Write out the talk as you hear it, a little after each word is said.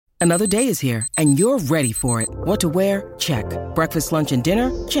Another day is here, and you're ready for it. What to wear? Check. Breakfast, lunch, and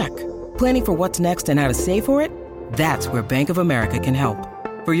dinner? Check. Planning for what's next and how to save for it? That's where Bank of America can help.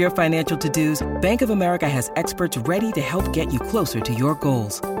 For your financial to-dos, Bank of America has experts ready to help get you closer to your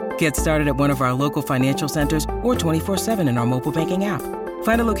goals. Get started at one of our local financial centers or 24/7 in our mobile banking app.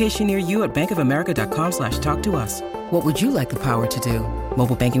 Find a location near you at bankofamerica.com/talktous. What would you like the power to do?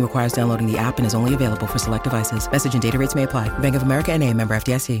 Mobile banking requires downloading the app and is only available for select devices. Message and data rates may apply. Bank of America N.A., member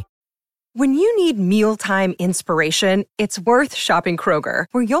FDIC. When you need mealtime inspiration, it's worth shopping Kroger,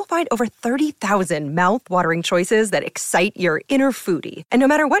 where you'll find over 30,000 mouth-watering choices that excite your inner foodie. And no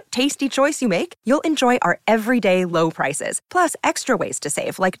matter what tasty choice you make, you'll enjoy our everyday low prices, plus extra ways to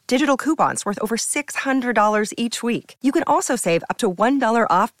save, like digital coupons worth over $600 each week. You can also save up to $1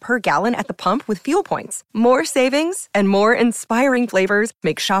 off per gallon at the pump with fuel points. More savings and more inspiring flavors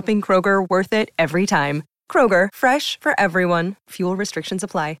make shopping Kroger worth it every time. Kroger, fresh for everyone. Fuel restrictions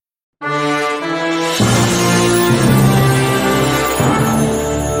apply.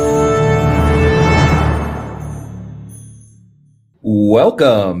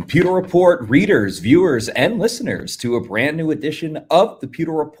 Welcome, Pewter Report readers, viewers, and listeners to a brand new edition of the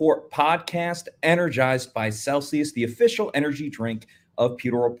Pewter Report podcast, energized by Celsius, the official energy drink of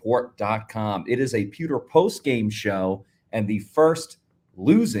pewterreport.com. It is a Pewter post-game show and the first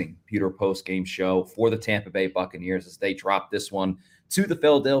losing Pewter post-game show for the Tampa Bay Buccaneers as they drop this one to the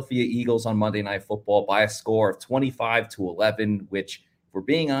Philadelphia Eagles on Monday Night Football by a score of 25-11, which, if we're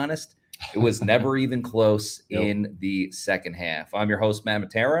being honest, it was never even close in the second half. I'm your host, Matt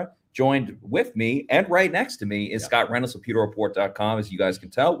Matera. Joined with me and right next to me is Scott Reynolds of pewterreport.com. As you guys can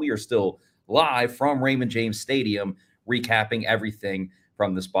tell, we are still live from Raymond James Stadium, recapping everything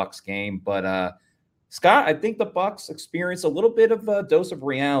from this Bucs game. But Scott, I think the Bucs experienced a little bit of a dose of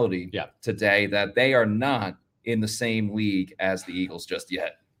reality today, that they are not in the same league as the Eagles just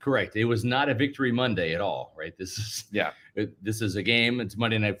yet. Correct. It was not a victory Monday at all, right? This is a game. It's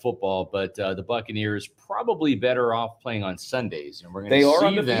Monday Night Football, but the Buccaneers probably better off playing on Sundays, and we're going to see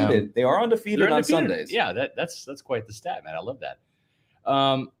undefeated. them. They are undefeated on Sundays. Yeah, that's quite the stat, man. I love that.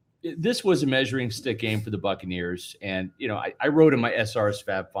 This was a measuring stick game for the Buccaneers, and I wrote in my SR's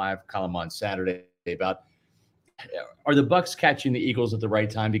Fab Five column on Saturday about, are the Bucs catching the Eagles at the right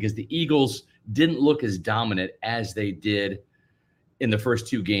time? Because the Eagles didn't look as dominant as they did in the first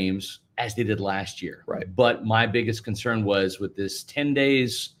two games as they did last year. Right. But my biggest concern was, with this 10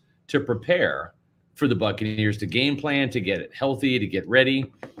 days to prepare for the Buccaneers, to game plan, to get it healthy, to get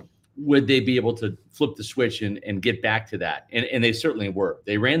ready, would they be able to flip the switch and get back to that? And they certainly were.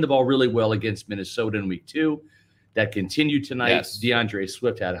 They ran the ball really well against Minnesota in week 2. That continued tonight. Yes. DeAndre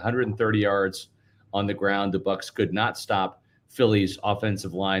Swift had 130 yards on the ground. The Bucs could not stop Philly's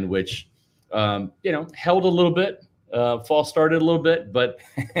offensive line, which held a little bit. False started a little bit, but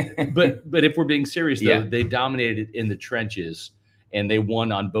if we're being serious, though, they dominated in the trenches, and they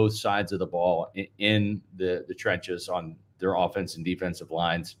won on both sides of the ball in the trenches on their offense and defensive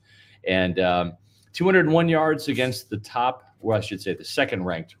lines. And 201 yards against the the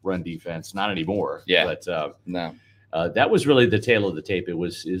second-ranked run defense. Not anymore. Yeah. But no, that was really the tail of the tape.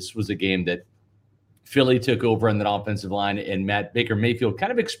 This was a game that Philly took over on that offensive line, and Matt Baker Mayfield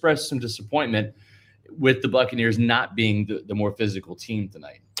kind of expressed some disappointment with the Buccaneers not being the more physical team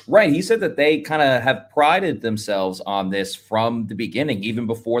tonight. Right. He said that they kind of have prided themselves on this from the beginning, even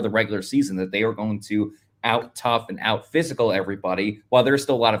before the regular season, that they are going to out tough and out physical everybody. While there's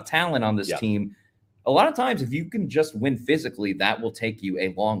still a lot of talent on this team, a lot of times if you can just win physically, that will take you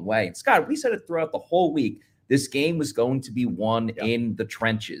a long way. And Scott, we said it throughout the whole week, this game was going to be won in the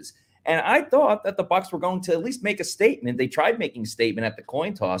trenches. And I thought that the Bucs were going to at least make a statement. They tried making a statement at the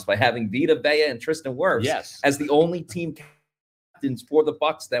coin toss by having Vita Vea and Tristan Wirfs as the only team captains for the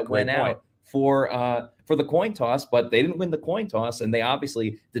Bucs that went out for the coin toss, but they didn't win the coin toss, and they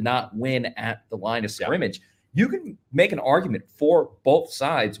obviously did not win at the line of scrimmage. You can make an argument for both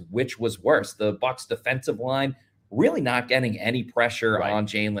sides, which was worse. The Bucs defensive line really not getting any pressure on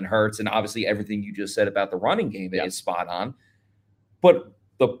Jalen Hurts, and obviously everything you just said about the running game is spot on. But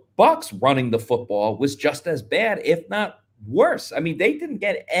the Bucs running the football was just as bad, if not worse. I mean, they didn't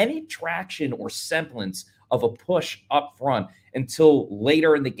get any traction or semblance of a push up front until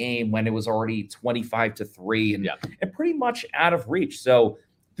later in the game, when it was already 25-3 and pretty much out of reach. So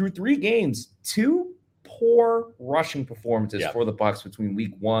through 3 games, 2 poor rushing performances for the Bucs between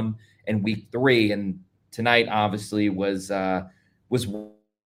week 1 and week 3. And tonight obviously was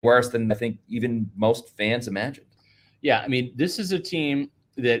worse than I think even most fans imagined. Yeah, I mean, this is a team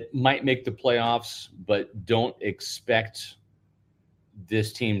that might make the playoffs, but don't expect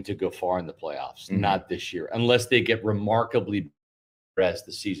this team to go far in the playoffs. Not this year, unless they get remarkably as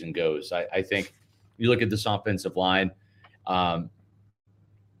the season goes. I think you look at this offensive line,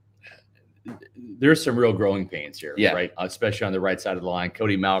 there's some real growing pains here, right? Especially on the right side of the line.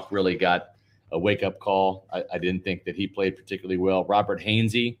 Cody Malk really got a wake-up call. I didn't think that he played particularly well. Robert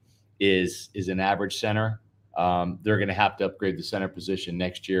Hainsey is an average center. They're going to have to upgrade the center position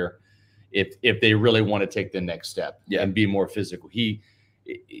next year if they really want to take the next step and be more physical. He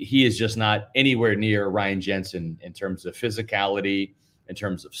is just not anywhere near Ryan Jensen in terms of physicality, in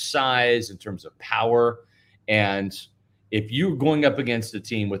terms of size, in terms of power. And if you're going up against a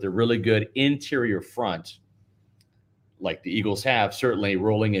team with a really good interior front, like the Eagles have, certainly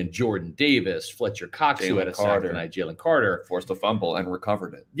rolling in Jordan Davis, Fletcher Cox, who had a sack tonight, Jalen Carter. Forced a fumble and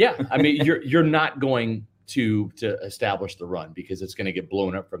recovered it. Yeah, I mean, you're not going to establish the run because it's going to get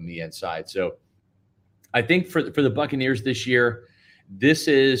blown up from the inside. So I think for the Buccaneers this year, this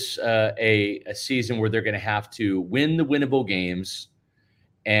is a season where they're going to have to win the winnable games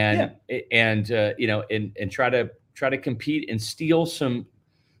and try to compete and steal some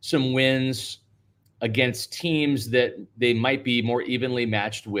wins against teams that they might be more evenly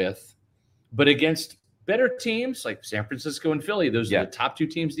matched with, but against better teams like San Francisco and Philly, those are the top two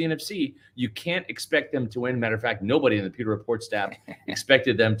teams in the NFC. You can't expect them to win. Matter of fact, nobody in the Pewter Report staff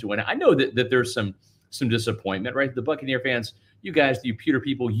expected them to win. I know that there's some disappointment, right? The Buccaneer fans, you guys, you Pewter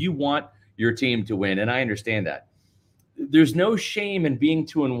people, you want your team to win, and I understand that. There's no shame in being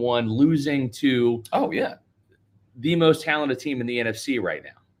 2-1, losing to the most talented team in the NFC right now.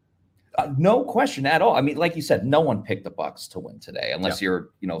 No question at all. I mean, like you said, no one picked the Bucs to win today, unless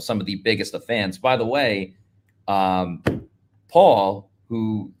you're, some of the biggest of fans. By the way, Paul,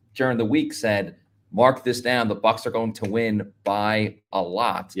 who during the week said, "Mark this down. The Bucs are going to win by a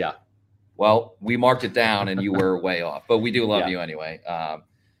lot." Yeah. Well, we marked it down, and you were way off. But we do love you anyway.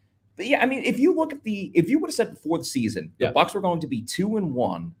 But yeah, I mean, if you would have said before the season, the Bucs were going to be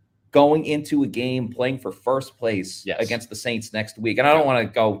 2-1. Going into a game playing for first place against the Saints next week. And I don't want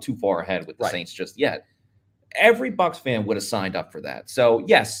to go too far ahead with the Saints just yet. Every Bucs fan would have signed up for that. So,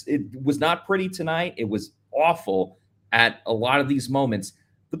 yes, it was not pretty tonight. It was awful at a lot of these moments.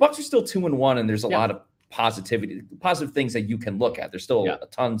 The Bucs are still 2-1, and there's a lot of positive things that you can look at. There's still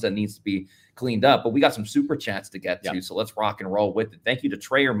tons that needs to be cleaned up. But we got some super chats to get to, so let's rock and roll with it. Thank you to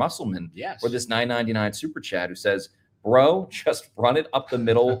Trayer Musselman for this $9.99 super chat who says, "Bro, just run it up the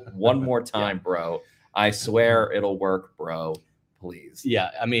middle one more time, bro. I swear it'll work, bro. Please."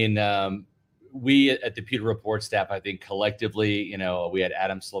 Yeah, I mean, we at the Pewter Report staff, I think collectively, we had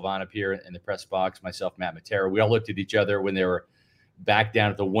Adam Slavon up here in the press box, myself, Matt Matera. We all looked at each other when they were back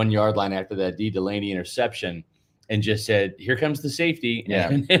down at the 1 yard line after that D. Delaney interception and just said, "Here comes the safety." Yeah.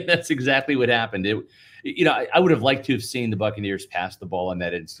 And that's exactly what happened. I would have liked to have seen the Buccaneers pass the ball in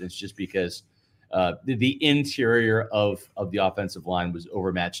that instance just because the interior of the offensive line was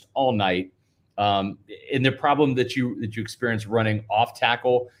overmatched all night. And the problem that you experience running off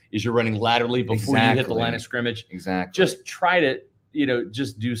tackle is you're running laterally before you hit the line of scrimmage. Exactly. Just try to,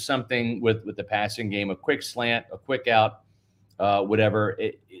 just do something with the passing game, a quick slant, a quick out, whatever.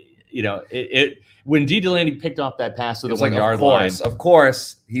 When D. Delaney picked off that pass to the 1 yard line. Of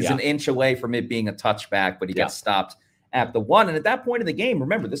course, he's an inch away from it being a touchback, but he gets stopped at the 1. And at that point in the game,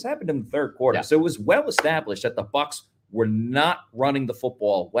 remember, this happened in the third quarter. Yeah. So it was well established that the Bucs were not running the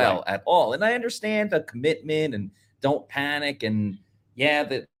football well at all. And I understand the commitment and don't panic. And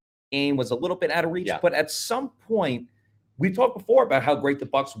the game was a little bit out of reach. Yeah. But at some point, we talked before about how great the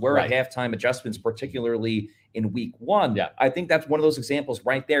Bucs were at halftime adjustments, particularly in week 1. Yeah. I think that's one of those examples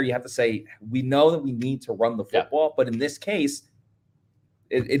right there. You have to say, we know that we need to run the football, but in this case,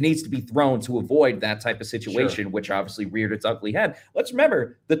 it needs to be thrown to avoid that type of situation, which obviously reared its ugly head. Let's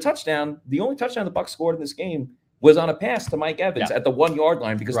remember the only touchdown the Bucs scored in this game was on a pass to Mike Evans at the 1 yard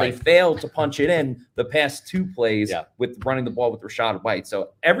line because they failed to punch it in the past 2 plays with running the ball with Rachaad White.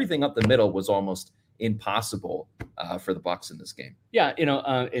 So everything up the middle was almost impossible for the Bucs in this game. Yeah,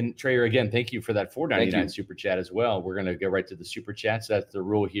 and Trayer, again, thank you for that $4.99 super chat as well. We're going to go right to the super chats. That's the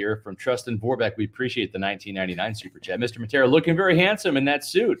rule here from Trustin Vorbeck. We appreciate the $19.99 super chat. Mr. Matera looking very handsome in that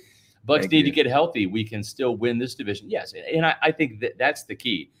suit. Bucs need to get healthy. We can still win this division. Yes, and I think that's the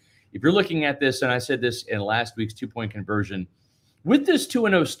key. If you're looking at this, and I said this in last week's 2-point conversion, with this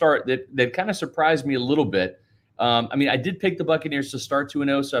 2-0 start that kind of surprised me a little bit. I did pick the Buccaneers to start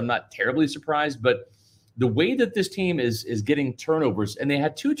 2-0, so I'm not terribly surprised. But the way that this team is getting turnovers, and they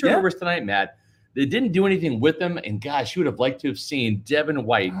had 2 turnovers tonight, Matt, they didn't do anything with them. And gosh, you would have liked to have seen Devin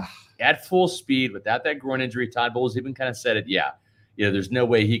White at full speed without that groin injury. Todd Bowles even kind of said it. There's no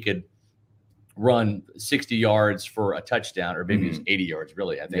way he could run 60 yards for a touchdown, or maybe it was 80 yards,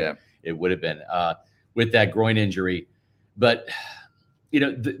 really. I think it would have been with that groin injury. But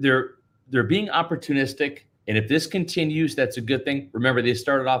they're being opportunistic. And if this continues, that's a good thing. Remember, they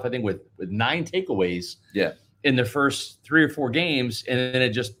started off, I think, with 9 takeaways in the first 3 or 4 games, and then it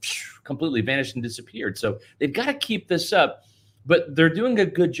just completely vanished and disappeared. So they've got to keep this up. But they're doing a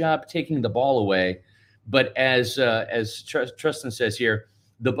good job taking the ball away. But as Tristan says here,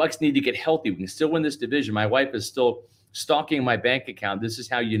 the Bucs need to get healthy. We can still win this division. My wife is still stalking my bank account. This is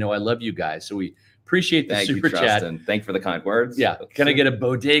how you know I love you guys. So we appreciate the super chat. Thank you for the kind words. Yeah. Can I get a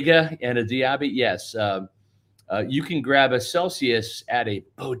bodega and a Diaby? Yes. You can grab a Celsius at a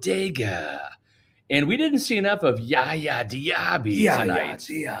bodega. And we didn't see enough of Yaya Diaby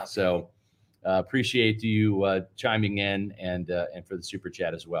tonight. So appreciate you chiming in and for the super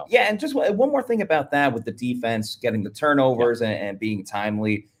chat as well. Yeah, and just one more thing about that with the defense getting the turnovers and being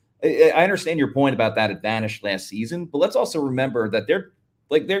timely. I understand your point about that it vanished last season, but let's also remember that they're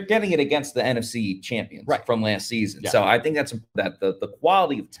getting it against the NFC champions from last season. So I think that's that the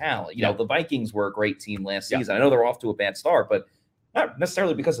quality of talent. You know, the Vikings were a great team last season. I know they're off to a bad start, but not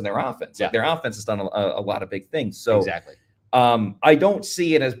necessarily because of their offense. Like their offense has done a lot of big things. So exactly. I don't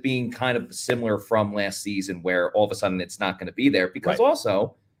see it as being kind of similar from last season where all of a sudden it's not going to be there because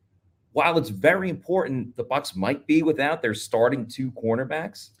also, while it's very important, the Bucs might be without their starting 2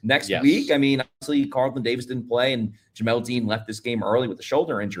 cornerbacks next week. I mean, obviously Carlton Davis didn't play and Jamel Dean left this game early with a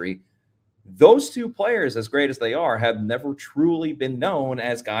shoulder injury. Those 2 players, as great as they are, have never truly been known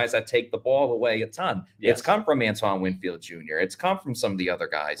as guys that take the ball away a ton. It's come from Antoine Winfield Jr. It's come from some of the other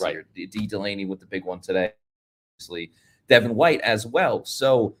guys here. D. Delaney with the big one today. Obviously, Devin White as well.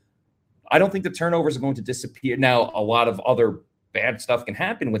 So I don't think the turnovers are going to disappear. Now, a lot of other bad stuff can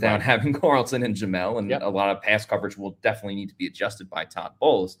happen without having Carlson and Jamel, and a lot of pass coverage will definitely need to be adjusted by Todd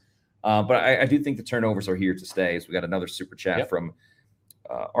Bowles. But I do think the turnovers are here to stay. So we got another super chat from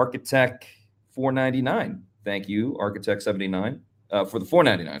Architect 499. Thank you, Architect 79, for the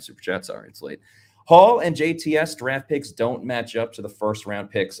 499 super chat. Sorry, it's late. Hall and JTS draft picks don't match up to the first round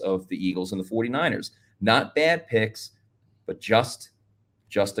picks of the Eagles and the 49ers. Not bad picks, but just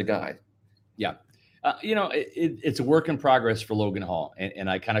a guide. Yeah. It's a work in progress for Logan Hall. And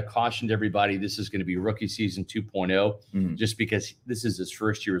I kind of cautioned everybody, this is going to be rookie season 2.0, just because this is his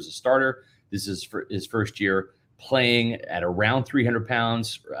first year as a starter. This is for his first year playing at around 300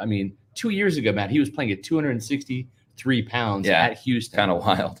 pounds. I mean, 2 years ago, Matt, he was playing at 263 pounds at Houston. Kind of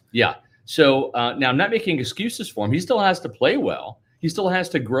wild. Yeah. So now I'm not making excuses for him. He still has to play well. He still has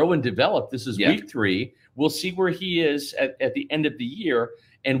to grow and develop. This is week 3. We'll see where he is at the end of the year,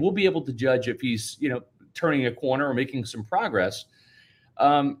 and we'll be able to judge if he's, turning a corner or making some progress.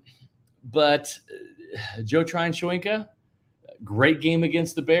 But Joe Tryon-Shoyinka, great game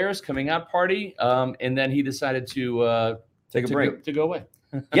against the Bears, coming out party, and then he decided to take a break to go away.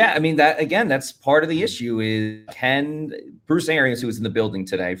 I mean, that's part of the issue is can Bruce Arians, who was in the building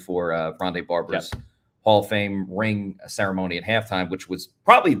today for Rondé Barber's Hall of Fame ring ceremony at halftime, which was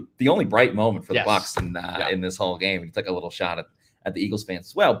probably the only bright moment for the Bucs in this whole game. He took a little shot at the Eagles fans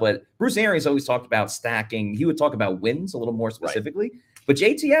as well. But Bruce Arians always talked about stacking. He would talk about wins a little more specifically. But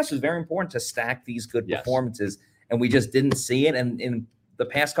JTS was very important to stack these good performances, and we just didn't see it. And in the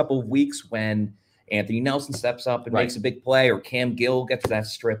past couple of weeks when Anthony Nelson steps up and makes a big play, or Cam Gill gets that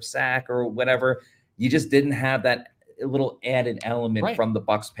strip sack or whatever, you just didn't have that little added element from the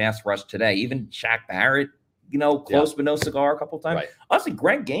Bucs pass rush today. Even Shaq Barrett, close but no cigar a couple of times. Honestly,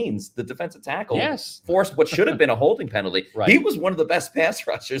 Greg Gaines, the defensive tackle, forced what should have been a holding penalty. He was one of the best pass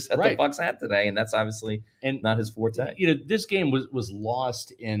rushers that the Bucs had today, and that's obviously not his forte. This game was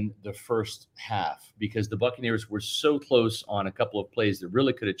lost in the first half because the Buccaneers were so close on a couple of plays that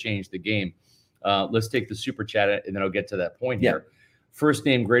really could have changed the game. Let's take the super chat, and then I'll get to that point here. First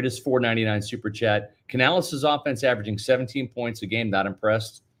name, greatest 499 super chat. Canales' offense averaging 17 points a game. Not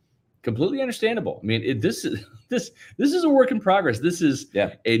impressed. Completely understandable. I mean, this is a work in progress. This is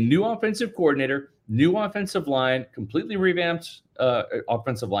a new offensive coordinator, new offensive line, completely revamped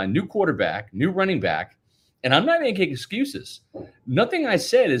offensive line, new quarterback, new running back. And I'm not making excuses. Nothing I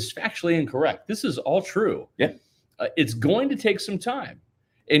said is factually incorrect. This is all true. It's going to take some time.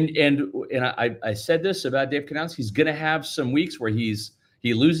 And I said this about Dave Canales. He's going to have some weeks where he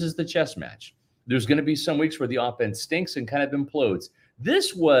loses the chess match. There's going to be some weeks where the offense stinks and kind of implodes.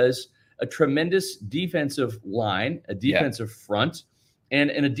 This was a tremendous defensive line, a defensive front, and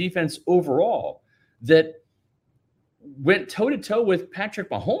a defense overall that went toe-to-toe with Patrick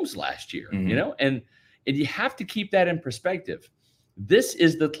Mahomes last year, and you have to keep that in perspective. This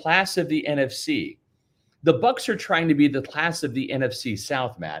is the class of the NFC. The Bucs are trying to be the class of the NFC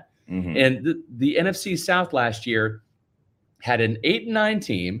South, Matt. And the NFC South last year had an 8-9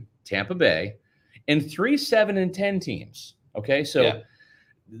 team, Tampa Bay, and 3 7-10 teams. Okay, so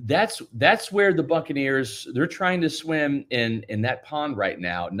that's where the Buccaneers, they're trying to swim in that pond right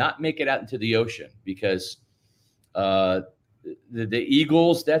now, not make it out into the ocean, because the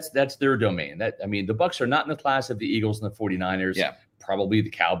Eagles, that's their domain. The Bucs are not in the class of the Eagles and the 49ers. Yeah. Probably the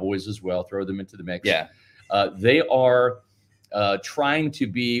Cowboys as well. Throw them into the mix. Yeah. They are trying to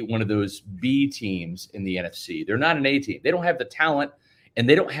be one of those B teams in the NFC. They're not an A team. They don't have the talent, and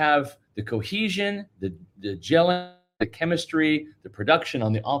they don't have the cohesion, the gelling, the chemistry, the production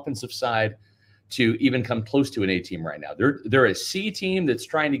on the offensive side to even come close to an A team right now. They're a C team that's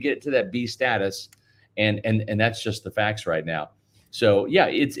trying to get to that B status, and that's just the facts right now. So yeah,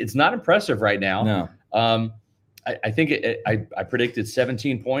 it's not impressive right now. No. I think I predicted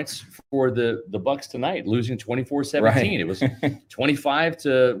 17 points for the Bucs tonight, losing 24-17. Right. It was 25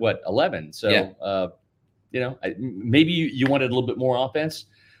 to 11. So maybe you wanted a little bit more offense,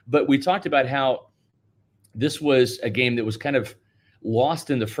 but we talked about how this was a game that was kind of lost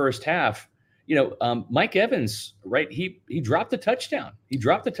in the first half. Mike Evans, right? He dropped the touchdown. He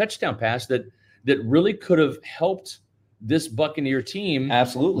dropped the touchdown pass that really could have helped this Buccaneer team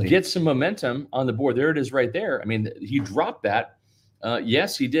absolutely get some momentum on the board. There it is right there. I mean, he dropped that.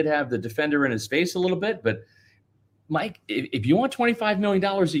 Yes, he did have the defender in his face a little bit, but Mike, if you want $25 million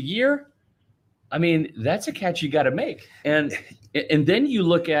a year, I mean, that's a catch you got to make. And then you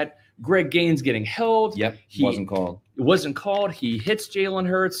look at Greg Gaines getting held. Yep, wasn't called. It wasn't called. He hits Jalen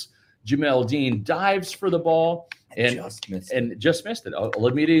Hurts. Jamel Dean dives for the ball and just missed it.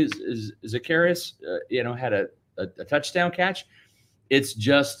 Olamide Zacchaeus, had a touchdown catch. It's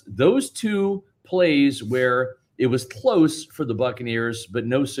just those two plays where it was close for the Buccaneers, but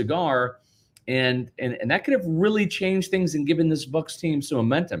no cigar. And that could have really changed things and given this Bucs team some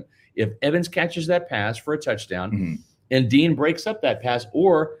momentum. If Evans catches that pass for a touchdown and Dean breaks up that pass,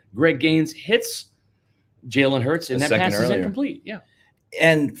 or Greg Gaines hits Jalen Hurts and that pass is incomplete. Yeah.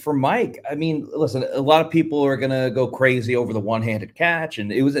 And for Mike, I mean, listen, a lot of people are going to go crazy over the one-handed catch,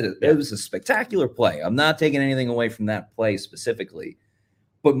 and it was a spectacular play. I'm not taking anything away from that play specifically,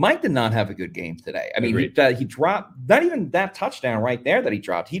 but Mike did not have a good game today. I mean, he dropped not even that touchdown right there that he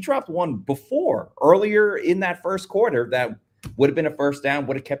dropped. He dropped one before, earlier in that first quarter, that would have been a first down,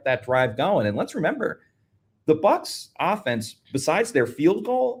 would have kept that drive going. And let's remember, the Bucs offense, besides their field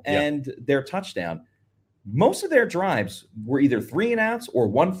goal and their touchdown, most of their drives were either 3 and outs or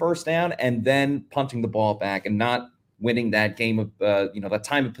 1 first down and then punting the ball back and not winning that game of, that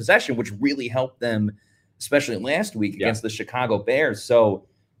time of possession, which really helped them, especially last week against the Chicago Bears. So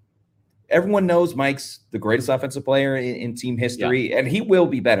everyone knows Mike's the greatest offensive player in team history, and he will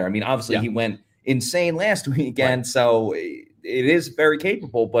be better. I mean, obviously he went insane last week again, so it is very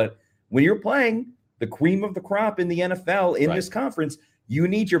capable. But when you're playing the cream of the crop in the NFL in this conference, you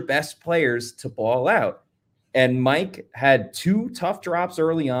need your best players to ball out. And Mike had 2 tough drops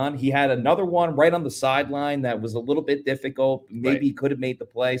early on. He had another one right on the sideline that was a little bit difficult. Maybe he could have made the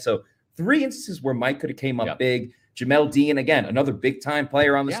play. So 3 instances where Mike could have came up big. Jamel Dean, again, another big-time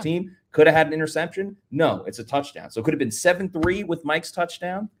player on this team, could have had an interception. No, it's a touchdown. So it could have been 7-3 with Mike's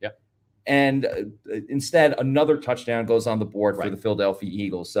touchdown. Yeah. And instead, another touchdown goes on the board for the Philadelphia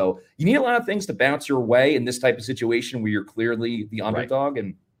Eagles. So you need a lot of things to bounce your way in this type of situation where you're clearly the underdog.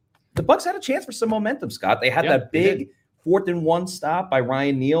 And the Bucs had a chance for some momentum, Scott. They had that big 4th and 1 stop by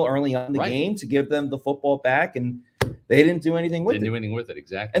Ryan Neal early on in the game to give them the football back, and they didn't do anything with it. Didn't do anything with it,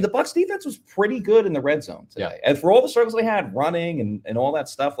 exactly. And the Bucs defense was pretty good in the red zone today. And for all the struggles they had running and all that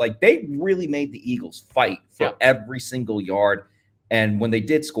stuff, like, they really made the Eagles fight for every single yard. And when they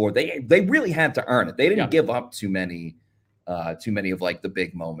did score, they really had to earn it. They didn't give up too many of like the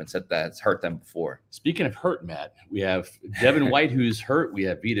big moments that's hurt them before. Speaking of hurt, Matt, we have Devin White who's hurt. We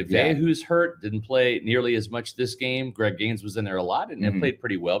have Vita Vea who's hurt. Didn't play nearly as much this game. Greg Gaines was in there a lot and played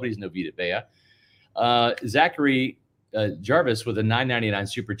pretty well, but he's no Vita Vea. Zachary Jarvis with a $9.99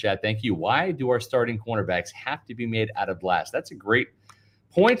 super chat. Thank you. Why do our starting cornerbacks have to be made out of glass? That's a great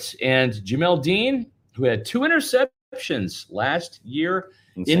point. And Jamel Dean, who had 2 interceptions last year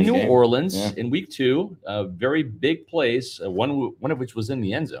in New Orleans in week 2, very big plays, one of which was in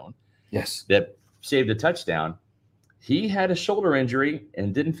the end zone. Yes. That saved a touchdown. He had a shoulder injury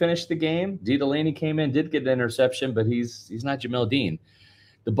and didn't finish the game. D. Delaney came in, did get an interception, but he's not Jamel Dean.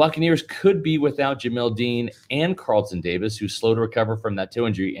 The Buccaneers could be without Jamel Dean and Carlton Davis, who's slow to recover from that toe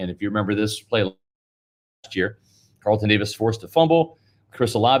injury. And if you remember this play last year, Carlton Davis forced a fumble,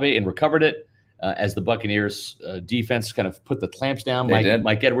 Chris Olave, and recovered it. As the Buccaneers defense kind of put the clamps down.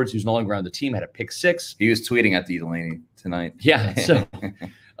 Mike Edwards, who's no longer on the team, had a pick 6. He was tweeting at D. Delaney tonight. Yeah. So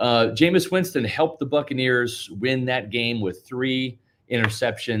Jameis Winston helped the Buccaneers win that game with 3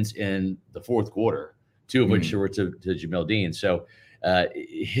 interceptions in the fourth quarter, 2 of which were to Jamel Dean. So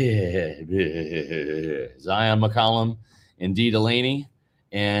McCollum, and D. Delaney,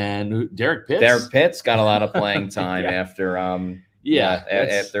 and Derek Pitts. Derek Pitts got a lot of playing time after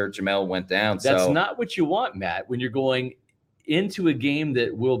after Jamel went down. That's not what you want, Matt, when you're going into a game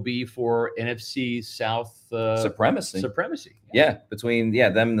that will be for NFC South supremacy. Yeah, between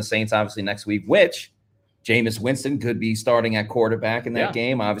them and the Saints, obviously next week. Which Jameis Winston could be starting at quarterback in that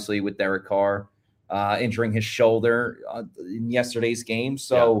game, obviously with Derek Carr injuring his shoulder in yesterday's game.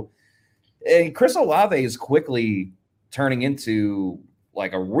 So Chris Olave is quickly turning into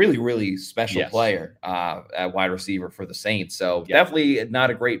like a really, really special player at wide receiver for the Saints. So definitely not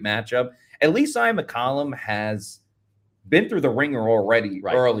a great matchup. At least McCollum has been through the ringer already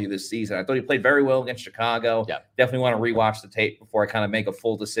early this season. I thought he played very well against Chicago. Definitely want to rewatch the tape before I kind of make a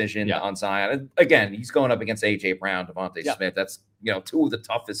full decision on Zion. And again, he's going up against A.J. Brown, Devontae Smith. That's, two of the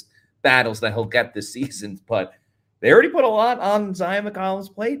toughest battles that he'll get this season. But they already put a lot on Zion McCollum's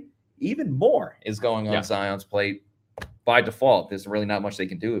plate. Even more is going on Zion's plate. By default, there's really not much they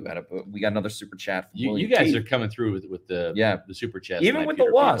can do about it. But we got another super chat. You guys are coming through with the super chat. Even with the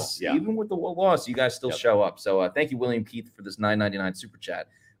loss, you guys still show up. So thank you, William Keith, for this $9.99 super chat,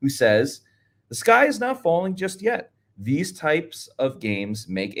 who says, the sky is not falling just yet. These types of games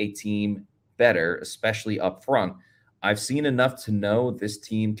make a team better, especially up front. I've seen enough to know this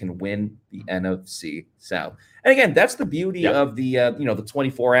team can win the NFC South. And again, that's the beauty of the the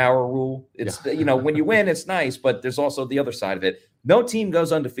 24-hour rule. It's when you win, it's nice, but there's also the other side of it. No team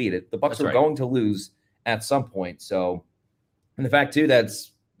goes undefeated. The Bucs are going to lose at some point. So, and the fact too that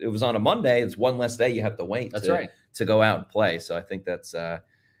it was on a Monday, it's one less day you have to wait. To go out and play. So I think that's they're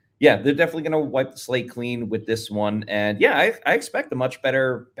definitely going to wipe the slate clean with this one. And I expect a much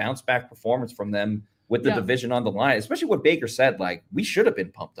better bounce back performance from them with the division on the line, especially what Baker said, like, we should have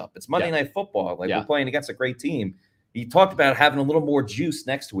been pumped up. It's Monday Night Football. Like, we're playing against a great team. He talked about having a little more juice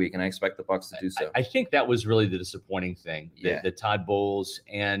next week, and I expect the Bucs to do so. I think that was really the disappointing thing that Todd Bowles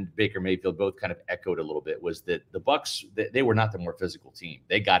and Baker Mayfield both kind of echoed a little bit, was that the Bucs, they were not the more physical team.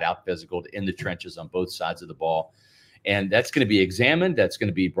 They got out physical in the trenches on both sides of the ball. And that's going to be examined. That's going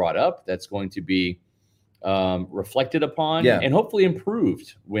to be brought up. That's going to be reflected upon and hopefully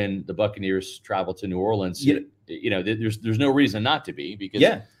improved when the Buccaneers travel to New Orleans. There's no reason not to be, because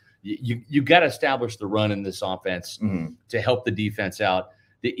you got to establish the run in this offense to help the defense out.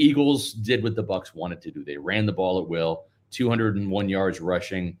 The Eagles did what the Bucs wanted to do. They ran the ball at will, 201 yards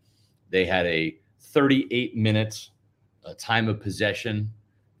rushing. They had a 38 minutes time of possession.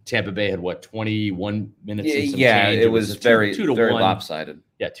 Tampa Bay had 21 minutes? It was very lopsided.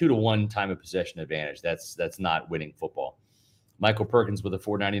 2-1 time of possession advantage. That's not winning football. Michael Perkins with a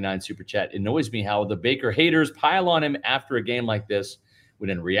 $4.99 super chat. It annoys me how the Baker haters pile on him after a game like this,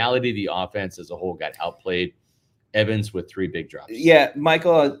 when in reality the offense as a whole got outplayed. Evans with 3 big drops. Yeah,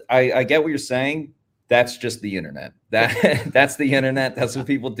 Michael, I get what you're saying. That's just the internet. That's the internet. That's what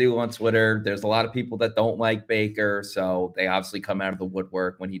people do on Twitter. There's a lot of people that don't like Baker, so they obviously come out of the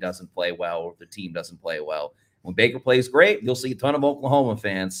woodwork when he doesn't play well or the team doesn't play well. When Baker plays great, you'll see a ton of Oklahoma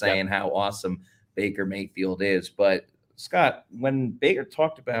fans saying how awesome Baker Mayfield is. But, Scott, when Baker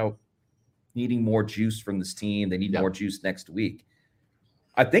talked about needing more juice from this team, they need more juice next week,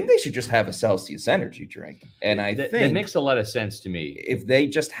 I think they should just have a Celsius energy drink. And I think that makes a lot of sense to me. If they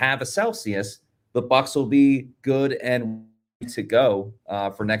just have a Celsius, the Bucs will be good and ready to go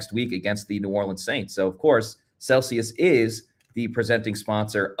for next week against the New Orleans Saints. So, of course, Celsius is the presenting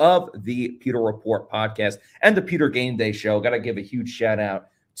sponsor of the Pewter Report podcast and the Pewter Game Day Show. Got to give a huge shout out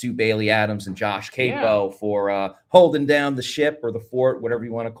to Bailey Adams and Josh Capo for holding down the ship, or the fort, whatever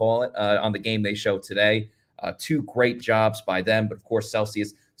you want to call it, on the Game Day Show today. 2 great jobs by them. But, of course,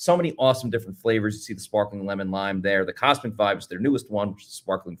 Celsius, so many awesome different flavors. You see the sparkling lemon lime there. The Cosmic Vibe is their newest one, which is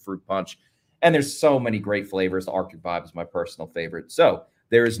sparkling fruit punch. And there's so many great flavors. The Arctic Vibe is my personal favorite. So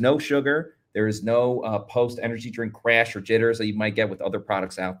there is no sugar. There is no post-energy drink crash or jitters that you might get with other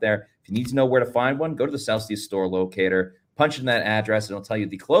products out there. If you need to know where to find one, go to the Celsius store locator, punch in that address, and it'll tell you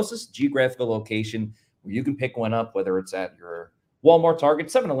the closest geographical location where you can pick one up, whether it's at your Walmart, Target,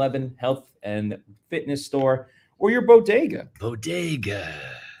 7-Eleven, health and fitness store, or your bodega.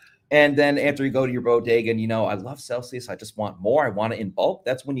 And then after you go to your bodega and, I love Celsius, I just want more, I want it in bulk.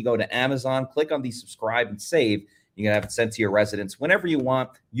 That's when you go to Amazon, click on the subscribe and save. You can have it sent to your residence whenever you want.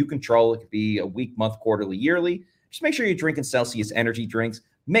 You control. It could be a week, month, quarterly, yearly. Just make sure you're drinking Celsius energy drinks.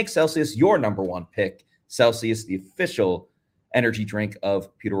 Make Celsius your number one pick. Celsius, the official energy drink of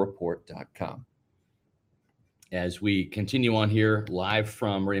pewterreport.com. As we continue on here live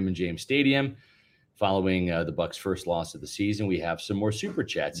from Raymond James Stadium, following the Bucs' first loss of the season, we have some more super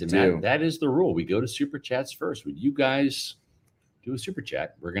chats. And that is the rule. We go to super chats first. Would you guys do a super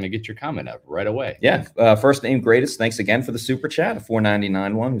chat. We're going to get your comment up right away. Yeah. First name greatest. Thanks again for the super chat. A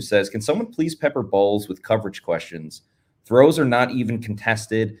 $4.99 one who says, can someone please pepper Bowles with coverage questions? Throws are not even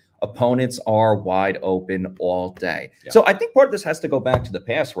contested. Opponents are wide open all day. Yeah. So I think part of this has to go back to the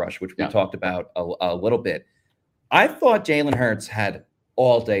pass rush, which we talked about a little bit. I thought Jalen Hurts had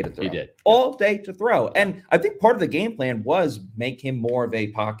all day to throw. He did. All day to throw. And I think part of the game plan was make him more of a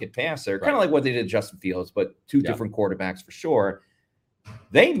pocket passer, kind of like what they did to Justin Fields, but two different quarterbacks for sure.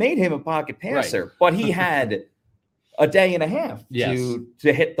 They made him a pocket passer, but he had a day and a half to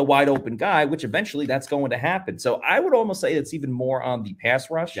hit the wide open guy, which eventually that's going to happen. So I would almost say it's even more on the pass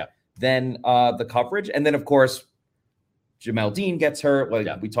rush than the coverage. And then, of course, Jamel Dean gets hurt.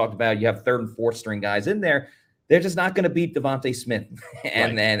 Like we talked about, you have third and fourth string guys in there. They're just not going to beat Devontae Smith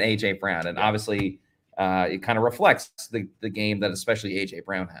and A.J. Brown. And obviously, it kind of reflects the game that especially A.J.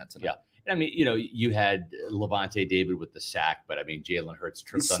 Brown had tonight. Yeah. I mean, you had Levante David with the sack, but I mean, Jalen Hurts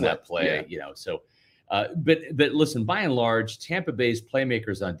tripped on that play, so, but listen, by and large, Tampa Bay's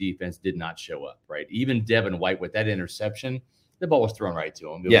playmakers on defense did not show up, right? Even Devin White with that interception, the ball was thrown right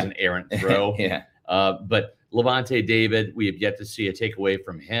to him. It was an errant throw. But Levante David, we have yet to see a takeaway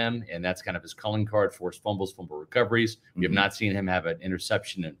from him, and that's kind of his calling card, forced fumbles, fumble recoveries. We have not seen him have an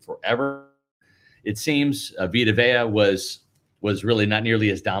interception in forever. It seems Vita Vea was really not nearly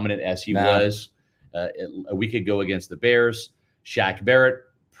as dominant as he was a week ago against the Bears. Shaq Barrett,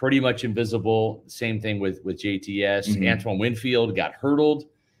 pretty much invisible. Same thing with JTS. Antoine Winfield got hurdled.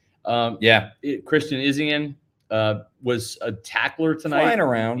 Christian Izien was a tackler tonight. Flying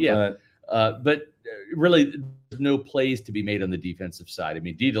around. But really no plays to be made on the defensive side. I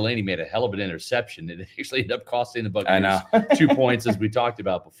mean, D. Delaney made a hell of an interception. It actually ended up costing the Buccaneers 2 points, as we talked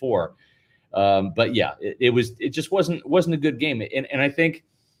about before. But yeah, it just wasn't a good game. And I think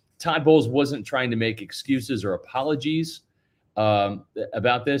Todd Bowles wasn't trying to make excuses or apologies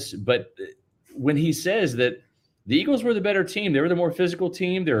about this. But when he says that the Eagles were the better team, they were the more physical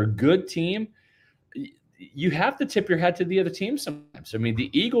team, they're a good team, you have to tip your hat to the other team sometimes. I mean,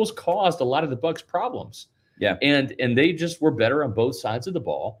 the Eagles caused a lot of the Bucs problems. Yeah. And they just were better on both sides of the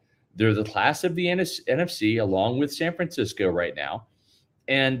ball. They're the class of the NFC along with San Francisco right now.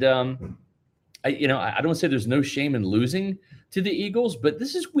 And I don't say there's no shame in losing to the Eagles, but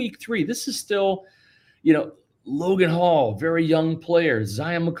this is week 3. This is still, Logan Hall, very young player.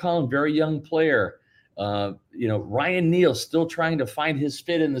 Zion McCollum, very young player. Ryan Neal still trying to find his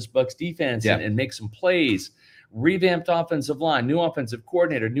fit in this Bucs defense and make some plays. Revamped offensive line, new offensive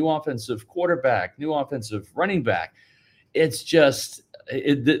coordinator, new offensive quarterback, new offensive running back. It's just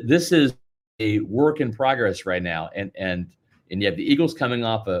this is a work in progress right now, and you have the Eagles coming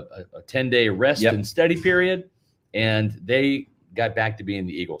off a 10-day rest and study period, and they got back to being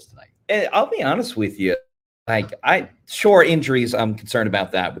the Eagles tonight. And I'll be honest with you, injuries, I'm concerned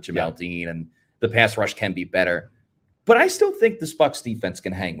about that with Jamel Dean, and the pass rush can be better. But I still think this Bucs defense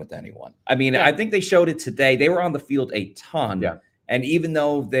can hang with anyone. I mean, I think they showed it today. They were on the field a ton. Yeah. And even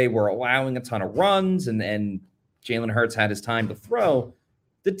though they were allowing a ton of runs and Jalen Hurts had his time to throw,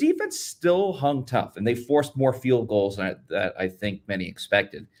 the defense still hung tough. And they forced more field goals than I think many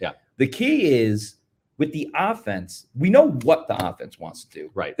expected. Yeah. The key is with the offense, we know what the offense wants to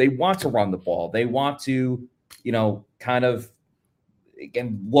do. Right. They want to run the ball. They want to, kind of,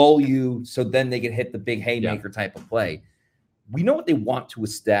 again, lull you so then they can hit the big haymaker type of play. We know what they want to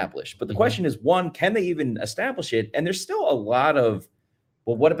establish, but the question is, one, can they even establish it? And there's still a lot of,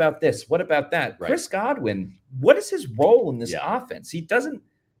 well, what about this? What about that? Right. Chris Godwin, what is his role in this offense? He doesn't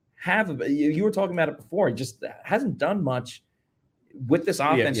have, you were talking about it before, he just hasn't done much with this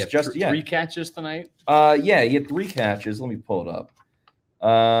offense just yet. 3 catches tonight? He had 3 catches. Let me pull it up.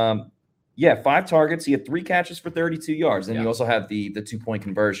 5 targets. He had 3 catches for 32 yards. And you also have the 2-point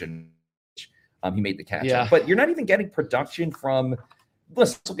conversion. He made the catch. Yeah. But you're not even getting production from –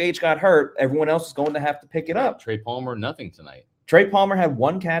 listen, Gage got hurt. Everyone else is going to have to pick it up. Trey Palmer, nothing tonight. Trey Palmer had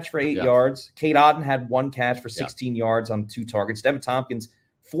 1 catch for 8 yards. Cade Otton had 1 catch for 16 yards on 2 targets. Devin Tompkins,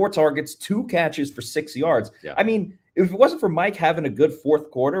 4 targets, 2 catches for 6 yards. Yeah. I mean, if it wasn't for Mike having a good fourth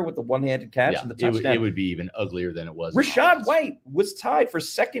quarter with the one-handed catch and the touchdown, it would be even uglier than it was. Rashad White was tied for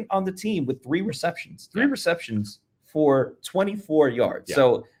second on the team with 3 receptions. 3 receptions for 24 yards. Yeah.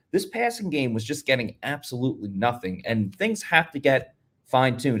 So this passing game was just getting absolutely nothing, and things have to get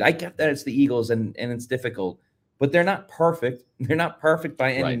fine-tuned. I get that it's the Eagles and it's difficult, but they're not perfect. They're not perfect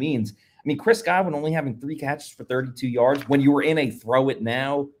by any means. I mean, Chris Godwin only having 3 catches for 32 yards when you were in a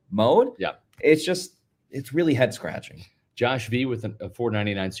throw-it-now mode. Yeah, it's really head-scratching. Josh V with a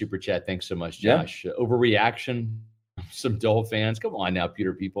 $4.99 super chat. Thanks so much, Josh. Overreaction. Some Dole fans. Come on now,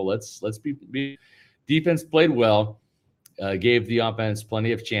 Peter people. Let's be defense played well. gave the offense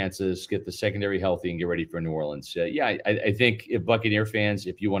plenty of chances, get the secondary healthy, and get ready for New Orleans. I think if Buccaneer fans,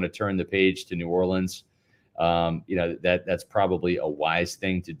 if you want to turn the page to New Orleans, that's probably a wise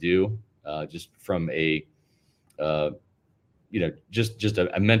thing to do, just from a just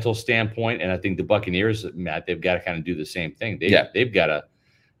a mental standpoint. And I think the Buccaneers, Matt, they've got to kind of do the same thing. They've got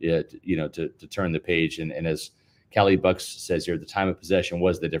to, to turn the page. And as Callie Bucks says here, the time of possession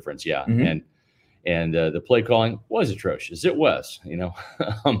was the difference. Yeah. Mm-hmm. And the play calling was atrocious. It was,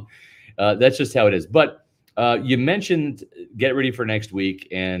 that's just how it is. But you mentioned get ready for next week,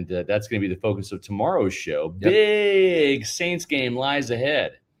 and that's going to be the focus of tomorrow's show. Yep. Big Saints game lies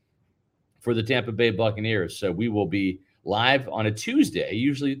ahead for the Tampa Bay Buccaneers. So we will be live on a Tuesday.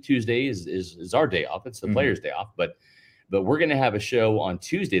 Usually Tuesday is our day off. It's the players' day off. But we're going to have a show on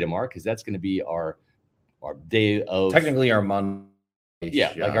Tuesday tomorrow, because that's going to be our day of, technically our Monday.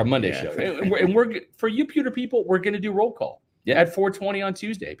 Yeah, like our Monday show. And we're for you pewter people, we're going to do roll call at 4:20 on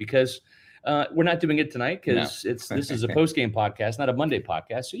Tuesday, because we're not doing it tonight, because this is a post-game podcast, not a Monday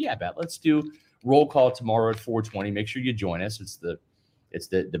podcast. So Matt, let's do roll call tomorrow at 4:20. Make sure you join us. It's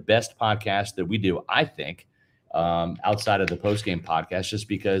the best podcast that we do, I think, outside of the post-game podcast, just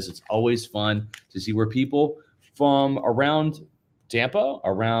because it's always fun to see where people from around Tampa,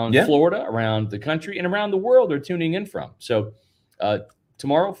 around Florida, around the country, and around the world are tuning in from. So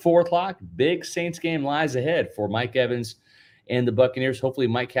tomorrow, 4:00, big Saints game lies ahead for Mike Evans and the Buccaneers. Hopefully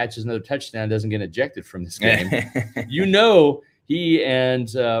Mike catches another touchdown, doesn't get ejected from this game. He and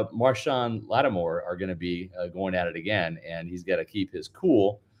Marshawn Lattimore are going to be going at it again, and he's got to keep his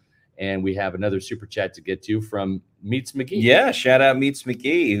cool. And we have another super chat to get to from Meets McGee. Yeah, shout out Meets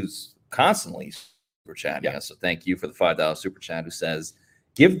McGee, who's constantly super chatting us. So thank you for the $5 super chat, who says,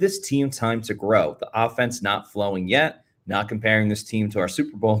 give this team time to grow. The offense not flowing yet. Not comparing this team to our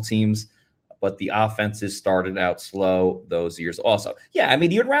Super Bowl teams, but the offenses started out slow those years also. Yeah, I mean,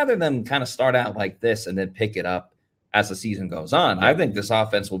 you'd rather them kind of start out like this and then pick it up as the season goes on. I think this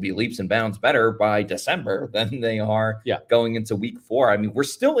offense will be leaps and bounds better by December than they are going into week 4. I mean, we're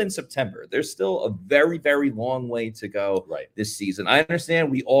still in September. There's still a very, very long way to go this season. I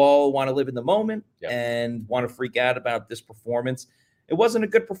understand we all want to live in the moment and want to freak out about this performance. It wasn't a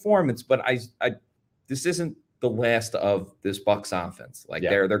good performance, but this isn't the last of this Bucs offense.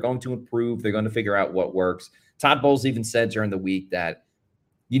 They're going to improve. They're going to figure out what works. Todd Bowles even said during the week that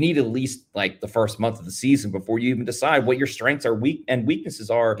you need at least the first month of the season before you even decide what your strengths are and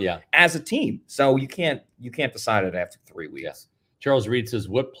weaknesses are as a team. So you can't decide it after 3 weeks. Yes. Charles Reed says,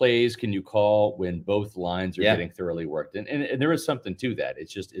 what plays can you call when both lines are getting thoroughly worked? And there is something to that.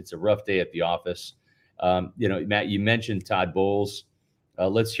 It's a rough day at the office. Matt, you mentioned Todd Bowles.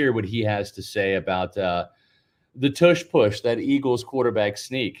 Let's hear what he has to say about the tush push, that Eagles quarterback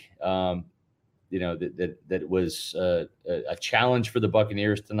sneak, that was a challenge for the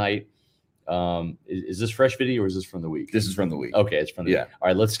Buccaneers tonight. Is this fresh video or is this from the week? This is from the week. Okay, it's from the week. All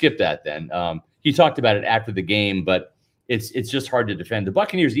right, let's skip that then. He talked about it after the game, but it's just hard to defend. The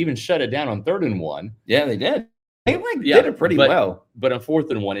Buccaneers even shut it down on 3rd and 1. Yeah, they did. They did it pretty well. But on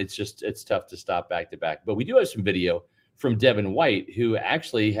 4th and 1, it's tough to stop back to back. But we do have some video from Devin White, who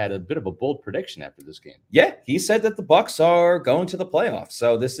actually had a bit of a bold prediction after this game. Yeah, he said that the Bucs are going to the playoffs.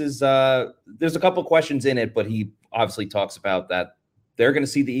 So this is there's a couple questions in it, but he obviously talks about that they're going to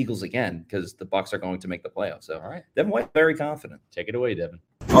see the Eagles again because the Bucs are going to make the playoffs. So, all right, Devin White, very confident. Take it away, Devin.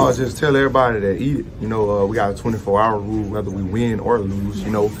 Just tell everybody that eat it. We got a 24-hour rule, whether we win or lose.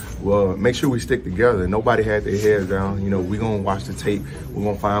 Make sure we stick together. Nobody had their heads down. We're going to watch the tape. We're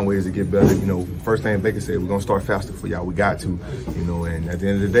going to find ways to get better. First thing Baker said, we're going to start faster for y'all. We got to, and at the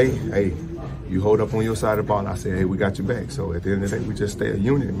end of the day, hey, you hold up on your side of the ball, and I say, hey, we got your back. So at the end of the day, we just stay a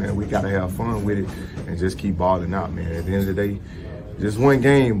unit, man. We got to have fun with it and just keep balling out, man. At the end of the day, just one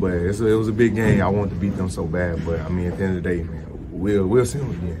game, but it was a big game. I wanted to beat them so bad. But, at the end of the day, man, we'll see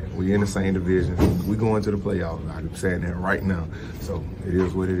them again. We're in the same division. We're going to the playoffs. I'm saying that right now. So it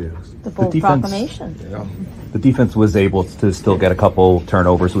is what it is. The bold proclamation. Yeah. The defense was able to still get a couple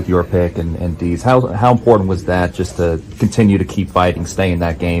turnovers with your pick and D's. How important was that just to continue to keep fighting, stay in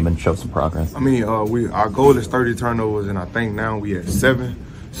that game, and show some progress? Our goal is 30 turnovers, and I think now we at 7.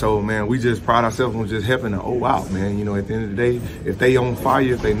 So, man, we just pride ourselves on just helping them out, man. At the end of the day, if they on fire,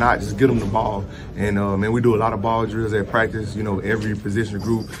 if they not, just get them the ball. And, man, we do a lot of ball drills at practice, every position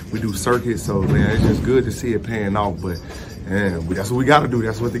group. We do circuits. So, man, it's just good to see it paying off. But, man, that's what we got to do.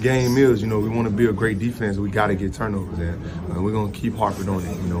 That's what the game is. We want to be a great defense. We got to get turnovers. And we're going to keep harping on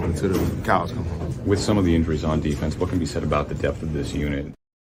it, until the cows come home. With some of the injuries on defense, what can be said about the depth of this unit?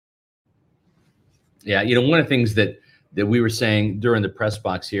 Yeah, one of the things that we were saying during the press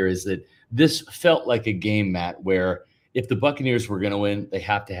box here is that this felt like a game, Matt, where if the Buccaneers were going to win, they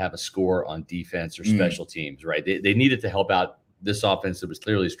have to have a score on defense or special teams, right? They needed to help out this offense that was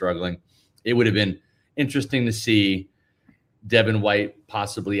clearly struggling. It would have been interesting to see Devin White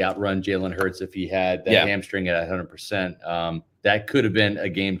possibly outrun Jalen Hurts if he had that hamstring at 100%. That could have been a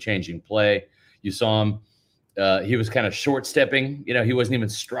game-changing play. You saw him. He was kind of short-stepping. He wasn't even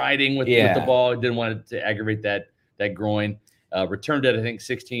striding with the ball. Didn't want it to aggravate that groin. Returned it, I think,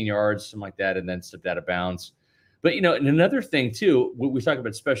 16 yards, something like that, and then stepped out of bounds. But, and another thing, too, when we talk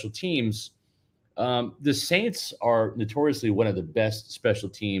about special teams, the Saints are notoriously one of the best special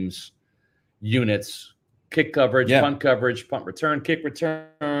teams units. Kick coverage, punt return, kick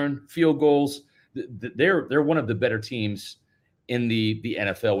return, field goals. They're one of the better teams in the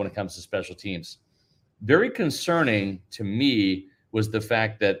NFL when it comes to special teams. Very concerning to me was the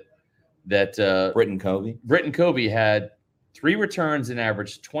fact that Britton Covey had 3 returns and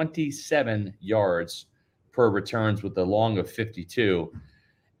averaged 27 yards per returns with a long of 52.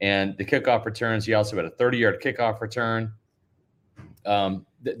 And the kickoff returns, he also had a 30-yard kickoff return.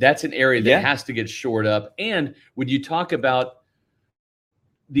 That's an area that has to get shored up. And when you talk about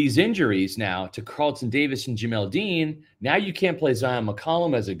these injuries now to Carlton Davis and Jamel Dean, now you can't play Zion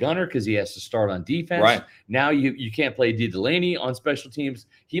McCollum as a gunner because he has to start on defense. Right. Now you can't play D. Delaney on special teams.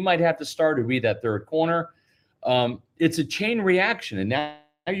 He might have to start or be that third corner. It's a chain reaction. And now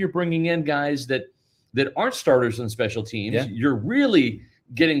you're bringing in guys that aren't starters on special teams. Yeah. You're really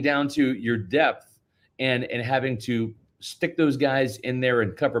getting down to your depth and having to stick those guys in there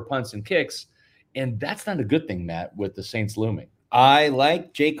and cover punts and kicks. And that's not a good thing, Matt, with the Saints looming. I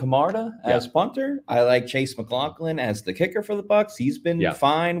like Jake Camarda as punter. I like Chase McLaughlin as the kicker for the Bucs. He's been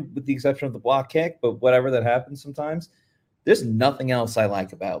fine with the exception of the block kick, but whatever that happens sometimes. There's nothing else I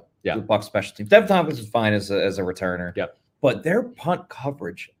like about the Bucs special teams. Devin Tompkins is fine as a returner. Yep. But their punt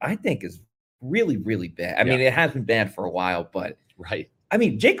coverage, I think, is really, really bad. I mean, it has been bad for a while, but I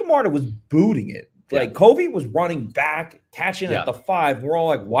mean, Jake Camarda was booting it. Like Covey was running back, catching at the 5. We're all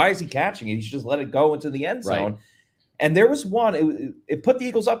like, why is he catching it? He should just let it go into the end zone. And there was one, it put the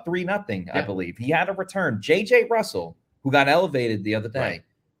Eagles up 3-0, I believe. He had a return. J.J. Russell, who got elevated the other day,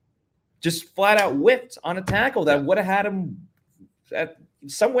 just flat out whipped on a tackle that would have had him at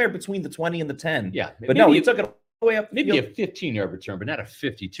somewhere between the 20 and the 10. Yeah. But no, he took it all the way up. Maybe a 15-yard return, but not a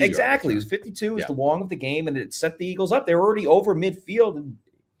 52. Exactly. It was 52 is the long of the game, and it set the Eagles up. They were already over midfield and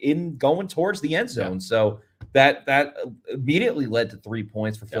in going towards the end zone. So that immediately led to 3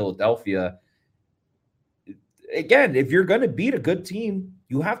 points for Philadelphia. Again, if you're going to beat a good team,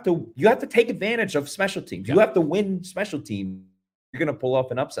 you have to take advantage of special teams. You have to win special teams. You're going to pull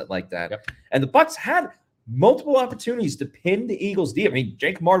off an upset like that. And the Bucs had multiple opportunities to pin the Eagles deep. I mean,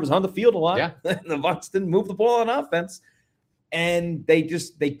 Jake Camarda was on the field a lot. The Bucs didn't move the ball on offense. And they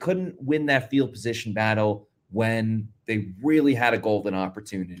couldn't win that field position battle when they really had a golden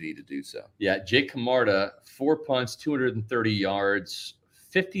opportunity to do so. Yeah, Jake Camarda, 4 punts, 230 yards,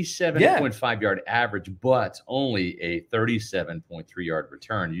 57.5 yard average, but only a 37.3 yard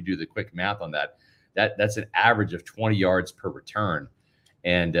return. You do the quick math on that. That's an average of 20 yards per return.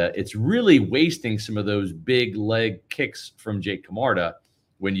 And it's really wasting some of those big leg kicks from Jake Camarda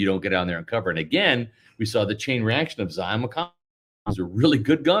when you don't get down there and cover. And again, we saw the chain reaction of Zion McCollum, who's a really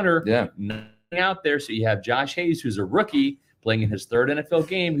good gunner. Out there. So you have Josh Hayes, who's a rookie playing in his 3rd NFL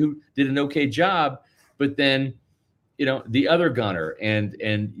game, who did an okay job, but then, the other gunner,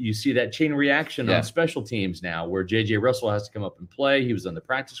 and you see that chain reaction on special teams now where J.J. Russell has to come up and play. He was on the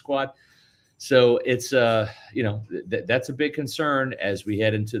practice squad. So it's, that's a big concern as we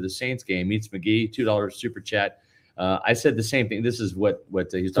head into the Saints game. Meets McGee, $2 super chat. I said the same thing. This is what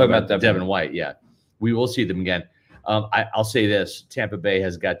he's talking about Devin White. Yeah, we will see them again. I'll say this: Tampa Bay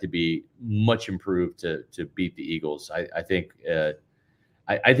has got to be much improved to beat the Eagles. I think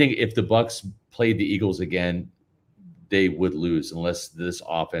if the Bucs played the Eagles again, they would lose unless this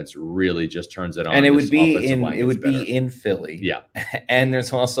offense really just turns it on. And it would be in Philly. Yeah, and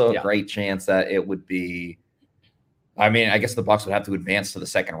there's also a great chance that it would be. I mean, I guess the Bucs would have to advance to the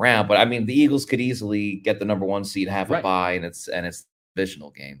second round, but I mean, the Eagles could easily get the number 1 seed, have a bye, and it's divisional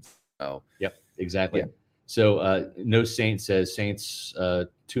games. So exactly. Yeah. So no Saints says Saints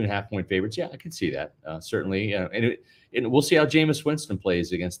 2.5 point favorites. Yeah, I can see that certainly. And we'll see how Jameis Winston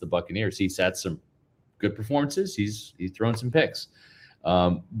plays against the Buccaneers. He's had some good performances. He's thrown some picks.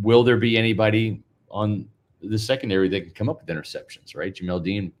 Will there be anybody on the secondary that can come up with interceptions? Right, Jamel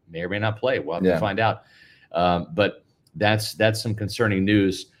Dean may or may not play. We'll have to find out. But that's some concerning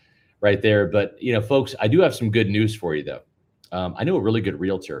news right there. But folks, I do have some good news for you though. I know a really good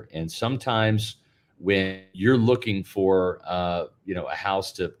realtor, and sometimes when you're looking for a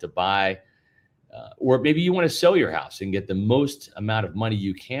house to buy, or maybe you want to sell your house and get the most amount of money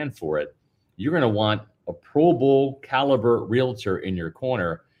you can for it, you're going to want a Pro Bowl caliber realtor in your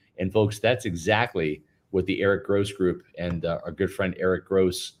corner. And folks, that's exactly what the Eric Gross Group and our good friend Eric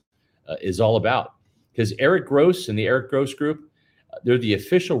Gross is all about. Because Eric Gross and the Eric Gross Group, they're the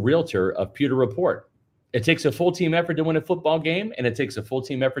official realtor of Pewter Report. It takes a full team effort to win a football game, and it takes a full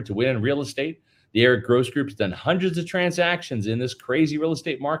team effort to win in real estate. The Eric Gross Group has done hundreds of transactions in this crazy real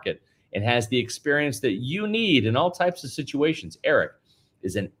estate market and has the experience that you need in all types of situations. Eric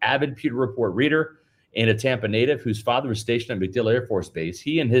is an avid Pewter Report reader and a Tampa native whose father was stationed at MacDill Air Force Base.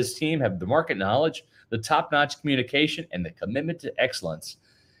 He and his team have the market knowledge, the top-notch communication, and the commitment to excellence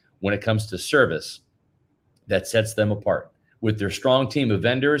when it comes to service that sets them apart. With their strong team of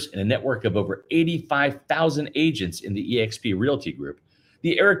vendors and a network of over 85,000 agents in the eXp Realty Group,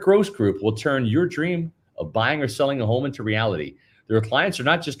 the Eric Gross Group will turn your dream of buying or selling a home into reality. Their clients are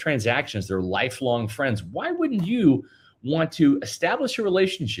not just transactions, they're lifelong friends. Why wouldn't you want to establish a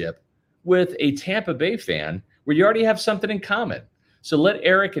relationship with a Tampa Bay fan where you already have something in common? So let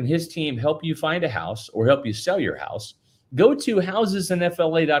Eric and his team help you find a house or help you sell your house. Go to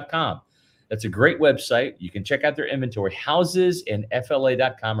housesinfla.com. That's a great website. You can check out their inventory,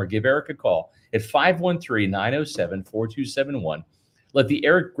 housesinfla.com, or give Eric a call at 513-907-4271. Let the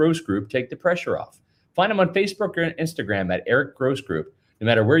Eric Gross Group take the pressure off. Find him on Facebook or Instagram at Eric Gross Group. No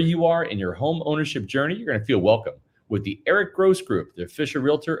matter where you are in your home ownership journey, you're going to feel welcome with the Eric Gross Group, the official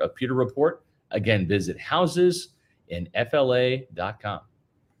realtor of Pewter Report. Again, visit housesinfla.com.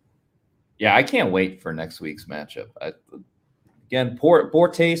 Yeah, I can't wait for next week's matchup. Again, poor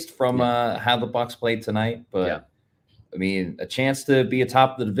taste from how the Bucs played tonight, but I mean, a chance to be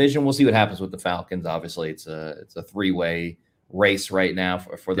atop the division. We'll see what happens with the Falcons. Obviously, it's a three-way race right now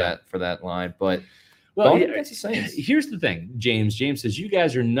for that line. But against the Saints. Here's the thing, James. James says you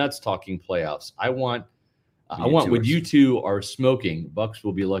guys are nuts talking playoffs. I want what you two are smoking. Bucs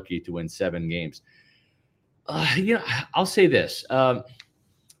will be lucky to win 7 games. I'll say this: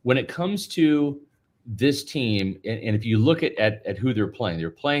 when it comes to this team, and if you look at who they're playing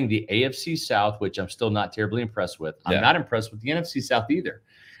the AFC South, which I'm still not terribly impressed with. I'm not impressed with the NFC South either.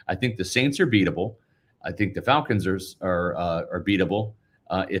 I think the Saints are beatable. I think the Falcons are beatable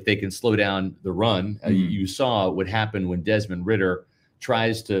if they can slow down the run. You saw what happened when Desmond Ridder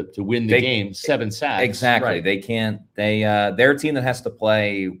tries to win the game, 7 sacks. Exactly. Right. They can't. They're a team that has to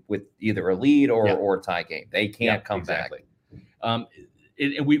play with either a lead or a tie game. They can't come back.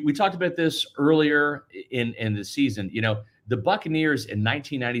 And we talked about this earlier in the season. The Buccaneers in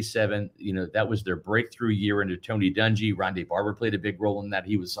 1997, that was their breakthrough year under Tony Dungy. Rondé Barber played a big role in that.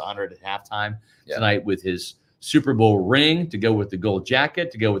 He was honored at halftime tonight with his Super Bowl ring to go with the gold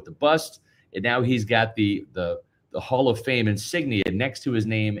jacket, to go with the bust. And now he's got the Hall of Fame insignia next to his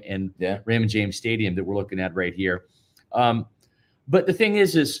name in Raymond James Stadium that we're looking at right here. But the thing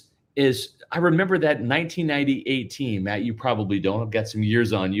is I remember that 1998 team. Matt, you probably don't. I've got some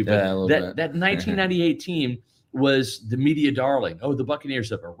years on you, but that 1998 team was the media darling. Oh, the Buccaneers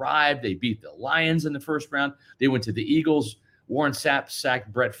have arrived. They beat the Lions in the first round. They went to the Eagles. Warren Sapp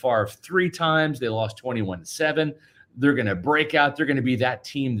sacked Brett Favre 3 times. They lost 21-7. They're going to break out. They're going to be that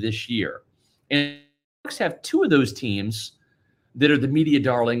team this year. And the Bucs have 2 of those teams that are the media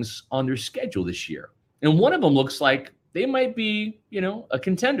darlings on their schedule this year. And one of them looks like they might be, a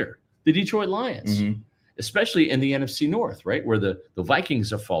contender. The Detroit Lions, especially in the NFC North, right, where the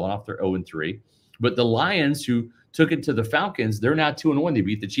Vikings have fallen off. They're 0-3. But the Lions, who took it to the Falcons, they're now 2-1. They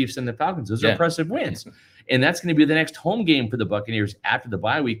beat the Chiefs and the Falcons. Those are impressive wins. And that's going to be the next home game for the Buccaneers after the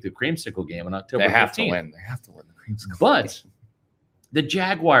bye week, the creamsicle game on October 15th. They have to win. They have to win the creamsicle. But the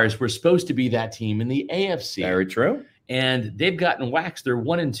Jaguars were supposed to be that team in the AFC. Very true. And they've gotten waxed. They're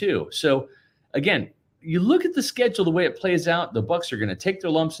 1-2. So, again, you look at the schedule, the way it plays out, the Bucs are going to take their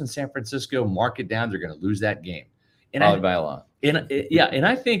lumps in San Francisco, mark it down. They're going to lose that game. And probably by a lot. And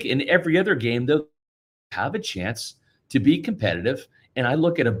I think in every other game, they'll have a chance to be competitive. And I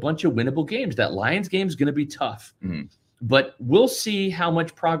look at a bunch of winnable games. That Lions game is going to be tough. But we'll see how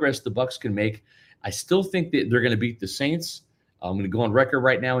much progress the Bucs can make. I still think that they're going to beat the Saints. I'm going to go on record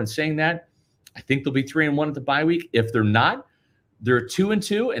right now in saying that. I think they'll be 3-1 at the bye week. If they're not, they're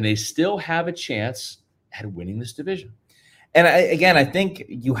 2-2, and they still have a chance at winning this division. And I think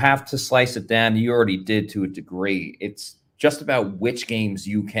you have to slice it down. You already did to a degree. It's just about which games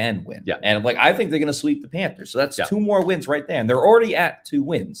you can win. Yeah. And I think they're going to sweep the Panthers. So that's 2 more wins right there. And they're already at 2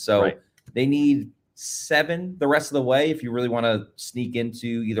 wins. So they need 7 the rest of the way if you really want to sneak into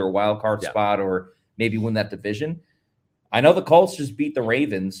either a wild card spot or maybe win that division. I know the Colts just beat the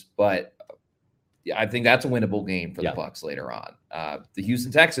Ravens, but I think that's a winnable game for the Bucs later on. The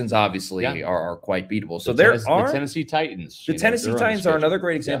Houston Texans obviously are quite beatable. So the Tennessee Titans. The Tennessee Titans are another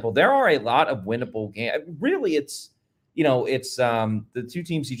great example. There are a lot of winnable games. Really, it's the two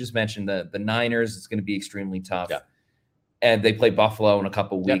teams you just mentioned. The Niners, it's going to be extremely tough. Yeah. And they play Buffalo in a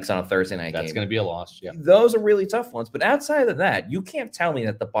couple of weeks on a Thursday night game. That's going to be a loss. Yeah. Those are really tough ones. But outside of that, you can't tell me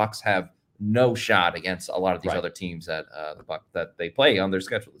that the Bucs have no shot against a lot of these other teams that that they play on their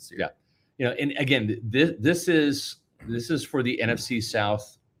schedule this year. Yeah. And again, this is for the NFC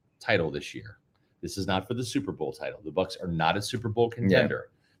South title this year. This is not for the Super Bowl title. The Bucs are not a Super Bowl contender,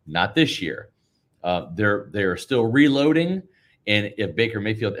 not this year. They're still reloading, and if Baker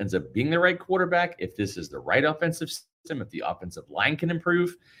Mayfield ends up being the right quarterback, if this is the right offensive system, if the offensive line can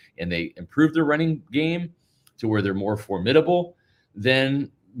improve, and they improve the running game to where they're more formidable,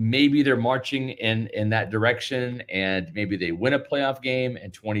 then maybe they're marching in that direction, and maybe they win a playoff game in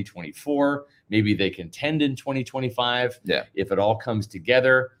 2024. Maybe they contend in 2025 if it all comes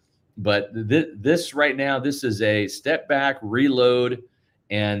together. But this right now, this is a step back, reload,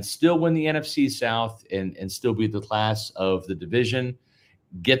 and still win the NFC South and still be the class of the division,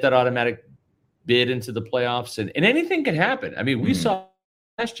 get that automatic bid into the playoffs, and anything can happen. I mean, we saw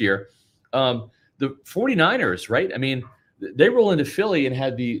last year the 49ers, right? I mean, they roll into Philly and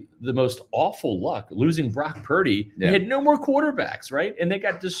had the most awful luck losing Brock Purdy. They had no more quarterbacks, right? And they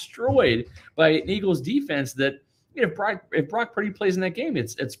got destroyed by an Eagles defense that, if Brock Purdy plays in that game,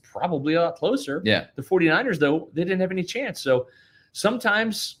 it's probably a lot closer. Yeah. The 49ers, though, they didn't have any chance. So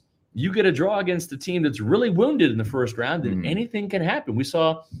sometimes you get a draw against a team that's really wounded in the first round, and anything can happen. We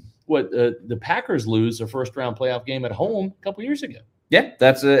saw the Packers lose a first-round playoff game at home a couple years ago. Yeah,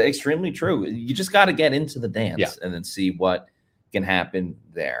 that's extremely true. You just got to get into the dance and then see what can happen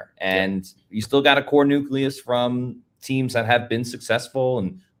there. And you still got a core nucleus from teams that have been successful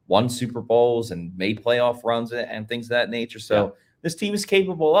and won Super Bowls and made playoff runs and things of that nature. So this team is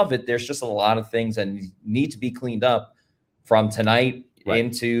capable of it. There's just a lot of things that need to be cleaned up from tonight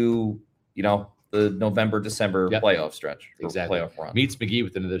into, the November, December playoff stretch. Exactly. Playoff run. Meets McGee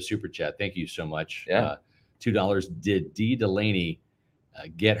with another super chat. Thank you so much. Yeah. $2. Did D. Delaney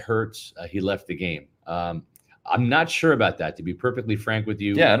get hurt? He left the game. I'm not sure about that, to be perfectly frank with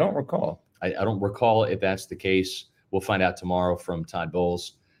you. Yeah, I don't recall. I don't recall if that's the case. We'll find out tomorrow from Todd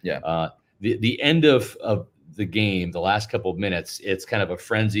Bowles. Yeah. The end of the game, the last couple of minutes, it's kind of a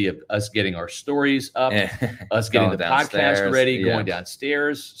frenzy of us getting our stories up, us getting the podcast ready, going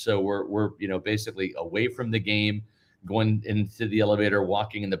downstairs. So we're basically away from the game, going into the elevator,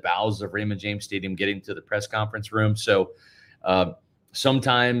 walking in the bowels of Raymond James Stadium, getting to the press conference room. So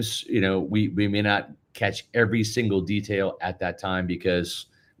sometimes, we may not catch every single detail at that time because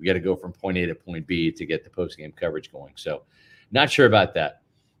we got to go from point A to point B to get the post-game coverage going. So not sure about that.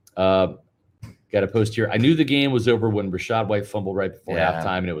 Got a post here. I knew the game was over when Rachaad White fumbled right before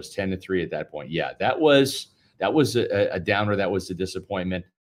halftime, and it was 10-3 at that point. Yeah, that was a downer. That was a disappointment.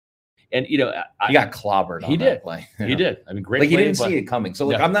 And he got clobbered. He did. Play. He did. I mean, great. He didn't see it coming.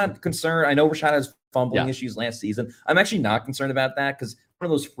 So I'm not concerned. I know Rachaad has fumbling issues last season. I'm actually not concerned about that because one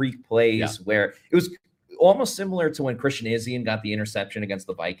of those freak plays where it was almost similar to when Christian Izien got the interception against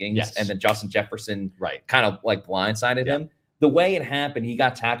the Vikings, and then Justin Jefferson kind of blindsided him. The way it happened, he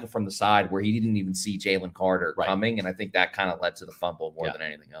got tackled from the side where he didn't even see Jalen Carter coming, and I think that kind of led to the fumble more than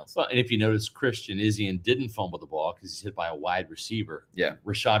anything else. Well, and if you notice, Christian Izien didn't fumble the ball because he's hit by a wide receiver. Yeah.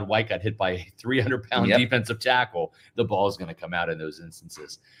 Rachaad White got hit by a 300-pound defensive tackle. The ball is going to come out in those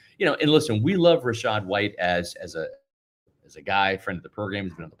instances. And listen, we love Rachaad White as a guy, friend of the program,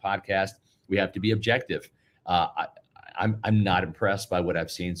 he's been on the podcast. We have to be objective. I'm not impressed by what I've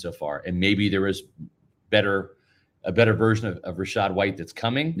seen so far, and maybe there is a better version of Rachaad White that's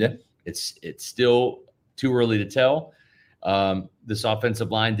coming. Yeah. It's still too early to tell. This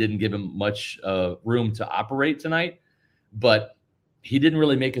offensive line didn't give him much room to operate tonight, but he didn't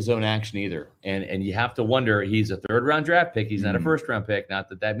really make his own action either. And you have to wonder, he's a third-round draft pick. He's not a first-round pick. Not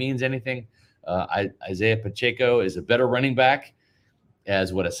that that means anything. Isaiah Pacheco is a better running back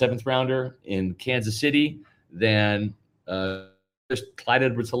as a seventh-rounder in Kansas City than Clyde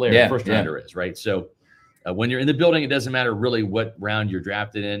Edwards-Helaire, first-rounder is, right? So when you're in the building, it doesn't matter really what round you're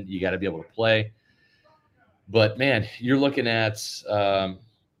drafted in. You got to be able to play. But, man, you're looking at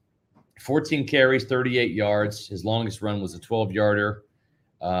 14 carries, 38 yards. His longest run was a 12-yarder.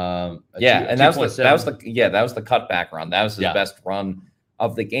 That was the cutback run. That was his best run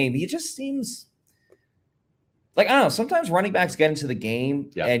of the game. He just seems Like, I don't know, sometimes running backs get into the game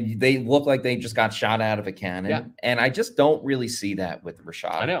and they look like they just got shot out of a cannon. And I just don't really see that with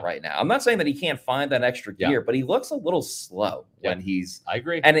Rashad right now. I'm not saying that he can't find that extra gear, but he looks a little slow when he's. I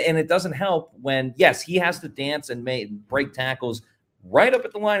agree. And it doesn't help when, yes, he has to dance and break tackles right up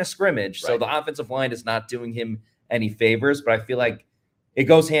at the line of scrimmage. So the offensive line is not doing him any favors, but I feel like it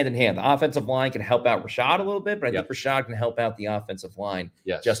goes hand in hand. The offensive line can help out Rashad a little bit, but I think Rashad can help out the offensive line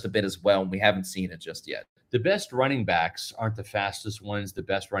just a bit as well. And we haven't seen it just yet. The best running backs aren't the fastest ones. The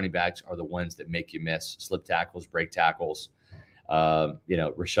best running backs are the ones that make you miss, slip tackles, break tackles.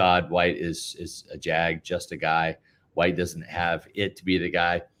 Rashad White is a jag, just a guy. White doesn't have it to be the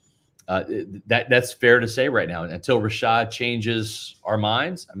guy. That's fair to say right now. Until Rashad changes our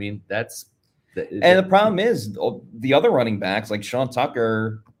minds, I mean, and the problem is the other running backs like Sean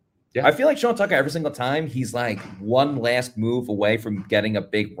Tucker. I feel like Sean Tucker, every single time, he's like one last move away from getting a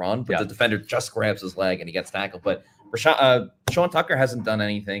big run, but the defender just grabs his leg and he gets tackled. But Sean Tucker hasn't done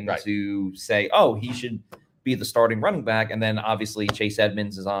anything to say, oh, he should be the starting running back. And then obviously Chase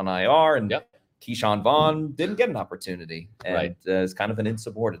Edmonds is on IR and Keyshawn Vaughn didn't get an opportunity and is kind of an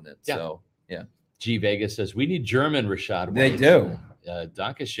insubordinate. So, G Vegas says, we need German Rashad White. They do.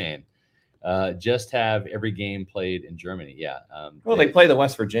 Dankeschön. Just have every game played in Germany. They play the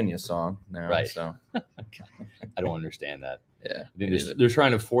West Virginia song now. So I don't understand that. They're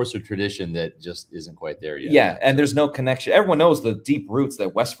trying to force a tradition that just isn't quite there yet. And there's no connection. Everyone knows the deep roots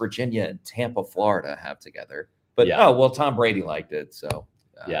that West Virginia and Tampa, Florida have together. But Tom Brady liked it. So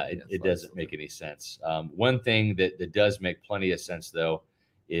it doesn't make any sense. One thing that does make plenty of sense though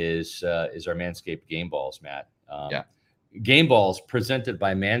is our Manscaped game balls, Matt. Game balls presented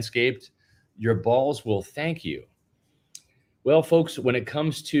by Manscaped. Your balls will thank you. Well, folks, when it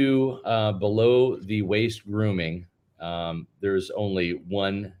comes to below the waist grooming, there's only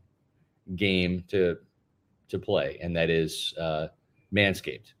one game to play, and that is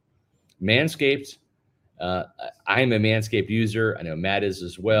Manscaped. Manscaped, I'm a Manscaped user. I know Matt is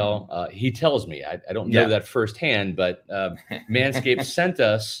as well. He tells me, I don't know that firsthand, but Manscaped sent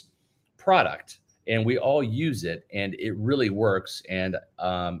us product, and we all use it, and it really works. And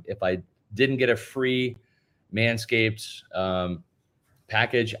if I didn't get a free Manscaped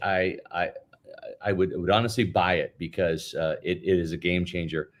package, I would honestly buy it because it is a game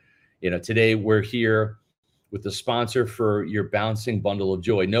changer. Today we're here with the sponsor for your bouncing bundle of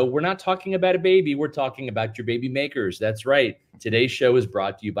joy. No, we're not talking about a baby. We're talking about your baby makers. That's right. Today's show is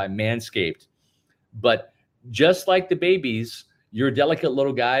brought to you by Manscaped. But just like the babies, your delicate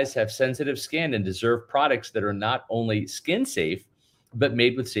little guys have sensitive skin and deserve products that are not only skin safe, but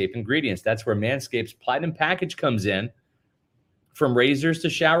made with safe ingredients. That's where Manscaped's Platinum Package comes in. From razors to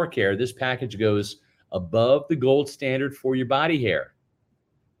shower care, this package goes above the gold standard for your body hair.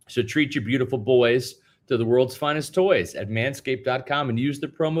 So treat your beautiful boys to the world's finest toys at manscaped.com and use the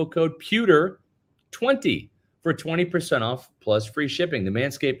promo code PEWTER20 for 20% off plus free shipping. The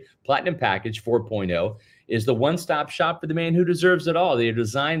Manscaped Platinum Package 4.0 is the one-stop shop for the man who deserves it all. They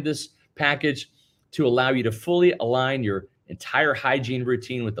designed this package to allow you to fully align your entire hygiene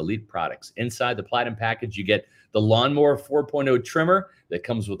routine with elite products. Inside the Platinum Package, you get the Lawnmower 4.0 trimmer that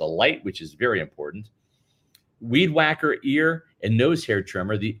comes with a light, which is very important. Weed Whacker ear and nose hair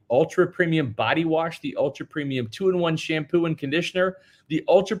trimmer, the Ultra Premium Body Wash, the Ultra Premium 2-in-1 shampoo and conditioner, the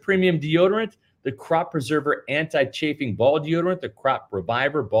Ultra Premium deodorant, the Crop Preserver Anti-Chafing Ball Deodorant, the Crop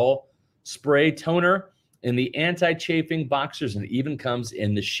Reviver Ball Spray Toner, and the Anti-Chafing Boxers, and it even comes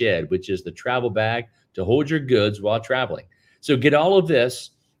in the Shed, which is the travel bag to hold your goods while traveling. So get all of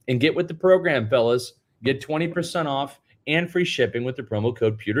this and get with the program, fellas. Get 20% off and free shipping with the promo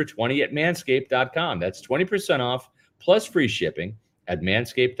code PEWTER20 at manscaped.com. That's 20% off plus free shipping at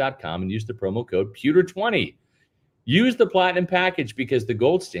manscaped.com and use the promo code PEWTER20. Use the Platinum Package because the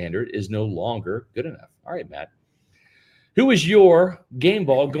gold standard is no longer good enough. All right, Matt. Who is your game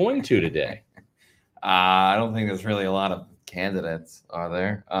ball going to today? I don't think there's really a lot of candidates, are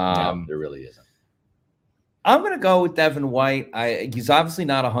there? No, there really isn't. I'm going to go with Devin White. He's obviously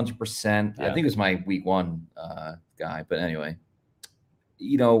not 100%. I think it was my week one guy. But anyway,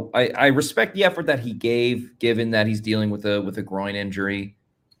 I respect the effort that he gave, given that he's dealing with a groin injury.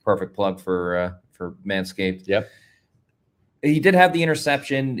 Perfect plug for Manscaped. Yep. He did have the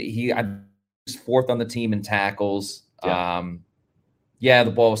interception. He was fourth on the team in tackles. Yeah. The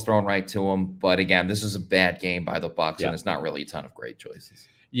ball was thrown right to him. But again, this is a bad game by the Bucs, and it's not really a ton of great choices.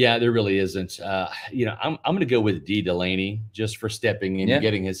 Yeah, there really isn't. I'm going to go with D. Delaney just for stepping in and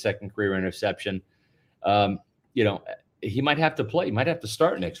getting his second career interception. He might have to play. He might have to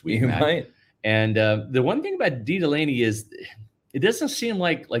start next week. He might. And the one thing about D. Delaney is it doesn't seem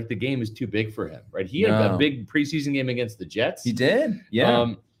like the game is too big for him, right? He had a big preseason game against the Jets. He did,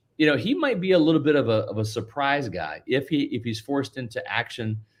 yeah. He might be a little bit of a surprise guy if he's forced into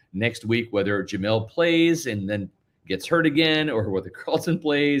action next week, whether Jamel plays and then gets hurt again, or whether Carlton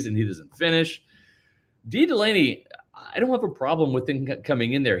plays and he doesn't finish. D. Delaney, I don't have a problem with him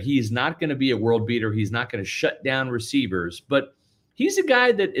coming in there. He's not going to be a world beater. He's not going to shut down receivers, but he's a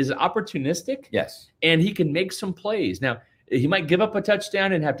guy that is opportunistic. Yes. And he can make some plays. Now, he might give up a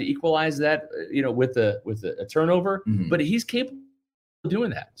touchdown and have to equalize that, with a turnover, but he's capable of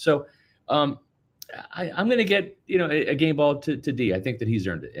doing that. So I'm going to get, a game ball to D. I think that he's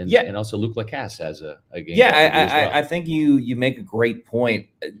earned it. And also Luke Lacasse has a game ball as well. I think you make a great point.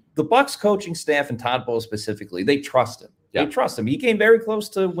 The Bucs coaching staff and Todd Bowles specifically, they trust him. Yeah. They trust him. He came very close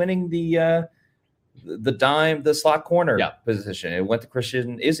to winning the slot corner position. It went to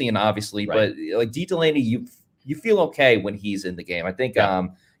Christian Izzian, obviously, but like D. Delaney, you feel okay when he's in the game. I think,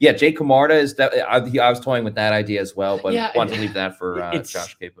 Jake Camarda is that. I was toying with that idea as well, but wanted to leave that for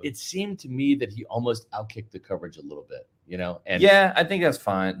Josh Capo. It seemed to me that he almost outkicked the coverage a little bit, And I think that's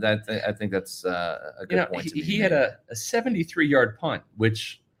fine. I think that's a good point. He had a 73-yard punt,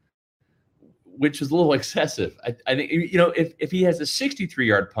 which was a little excessive. I think if he has a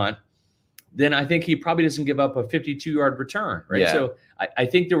 63-yard punt, then I think he probably doesn't give up a 52-yard return, right? Yeah. So I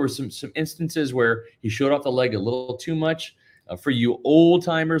think there were some instances where he showed off the leg a little too much. For you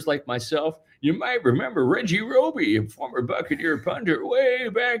old-timers like myself, you might remember Reggie Roby, a former Buccaneer punter, way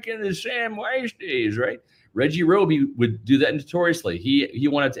back in the Sam Weiss days, right? Reggie Roby would do that notoriously. He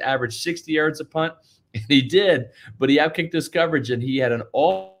wanted to average 60 yards a punt, and he did, but he outkicked his coverage, and he had an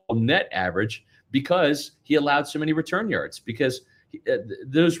all-net average because he allowed so many return yards, because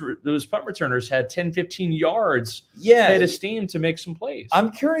those punt returners had 10, 15 yards head of steam to make some plays.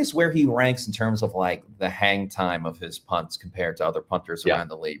 I'm curious where he ranks in terms of like the hang time of his punts compared to other punters around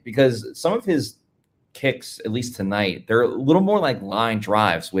the league, because some of his kicks, at least tonight, they're a little more like line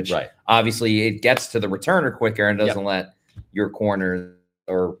drives, which obviously it gets to the returner quicker and doesn't let your corner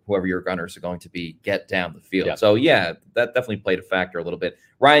or whoever your gunners are going to be get down the field. Yeah. So that definitely played a factor a little bit.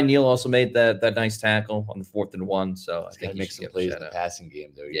 Ryan Neal also made that nice tackle on the 4th and 1. So I think he makes some plays in the passing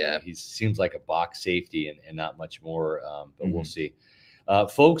game, though. Yeah, he seems like a box safety and not much more. But we'll see,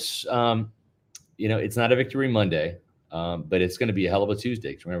 folks. It's not a Victory Monday, but it's going to be a hell of a Tuesday.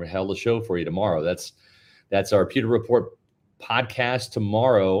 Because we're going to have a hell of a show for you tomorrow. That's our Pewter Report podcast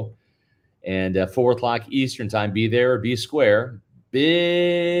tomorrow, and 4:00 Eastern time. Be there, be square.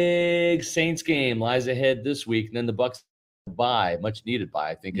 Big Saints game lies ahead this week, and then the Bucs much needed bye.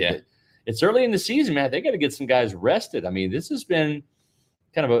 I think it's early in the season, man. They got to get some guys rested. I mean, this has been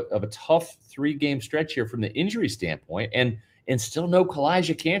kind of a tough 3-game stretch here from the injury standpoint, and still no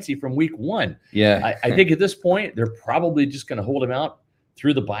Kalijah Cansey from week 1. Yeah, I think at this point they're probably just going to hold him out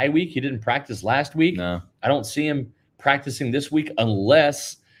through the bye week. He didn't practice last week. No, I don't see him practicing this week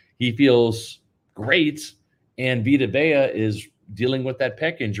unless he feels great and Vita Vea is dealing with that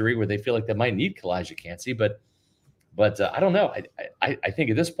pec injury where they feel like they might need Kalijah Cansey, but I don't know. I think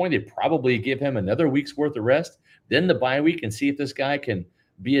at this point they probably give him another week's worth of rest, then the bye week, and see if this guy can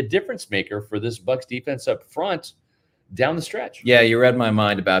be a difference maker for this Bucs defense up front down the stretch. Yeah, you read my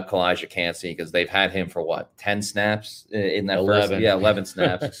mind about Kalijah Cansey because they've had him for 10 snaps in that 11. 11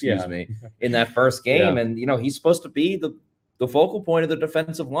 snaps, excuse me, in that first game, and he's supposed to be the focal point of the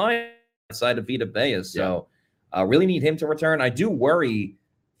defensive line outside of Vita Vea, so. Really need him to return. I do worry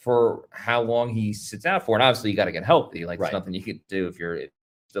for how long he sits out for. And obviously, you got to get healthy. There's nothing you can do if you're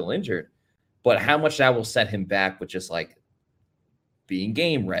still injured. But how much that will set him back with just being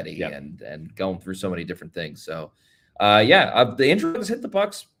game ready and going through so many different things. So, the injury has hit the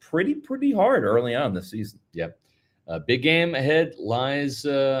Bucs pretty hard early on this season. Yep. Big game ahead lies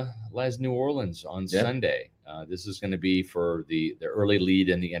New Orleans on Sunday. This is going to be for the early lead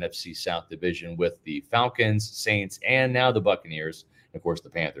in the NFC South division with the Falcons, Saints, and now the Buccaneers, and of course the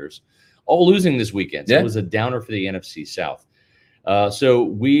Panthers, all losing this weekend. So it was a downer for the NFC South. So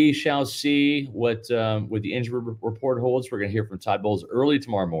we shall see what the injury report holds. We're going to hear from Todd Bowles early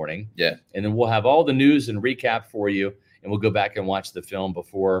tomorrow morning. Yeah. And then we'll have all the news and recap for you, and we'll go back and watch the film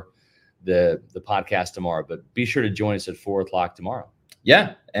before the podcast tomorrow. But be sure to join us at 4:00 tomorrow.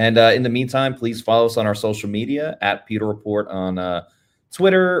 Yeah. And in the meantime, please follow us on our social media at Pewter Report on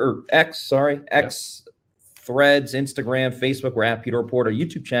Twitter or X, Threads, Instagram, Facebook. We're at Pewter Report. Our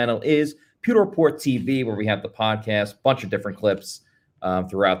YouTube channel is Pewter Report TV, where we have the podcast, bunch of different clips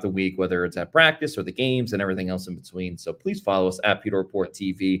throughout the week, whether it's at practice or the games and everything else in between. So please follow us at Pewter Report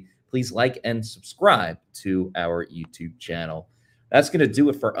TV. Please like and subscribe to our YouTube channel. That's going to do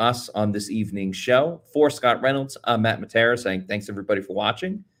it for us on this evening's show. For Scott Reynolds, I'm Matt Matera saying thanks everybody for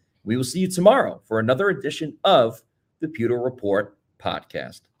watching. We will see you tomorrow for another edition of the Pewter Report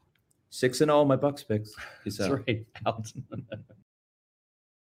podcast. 6-0, my Bucs picks. Peace out. That's right. Out.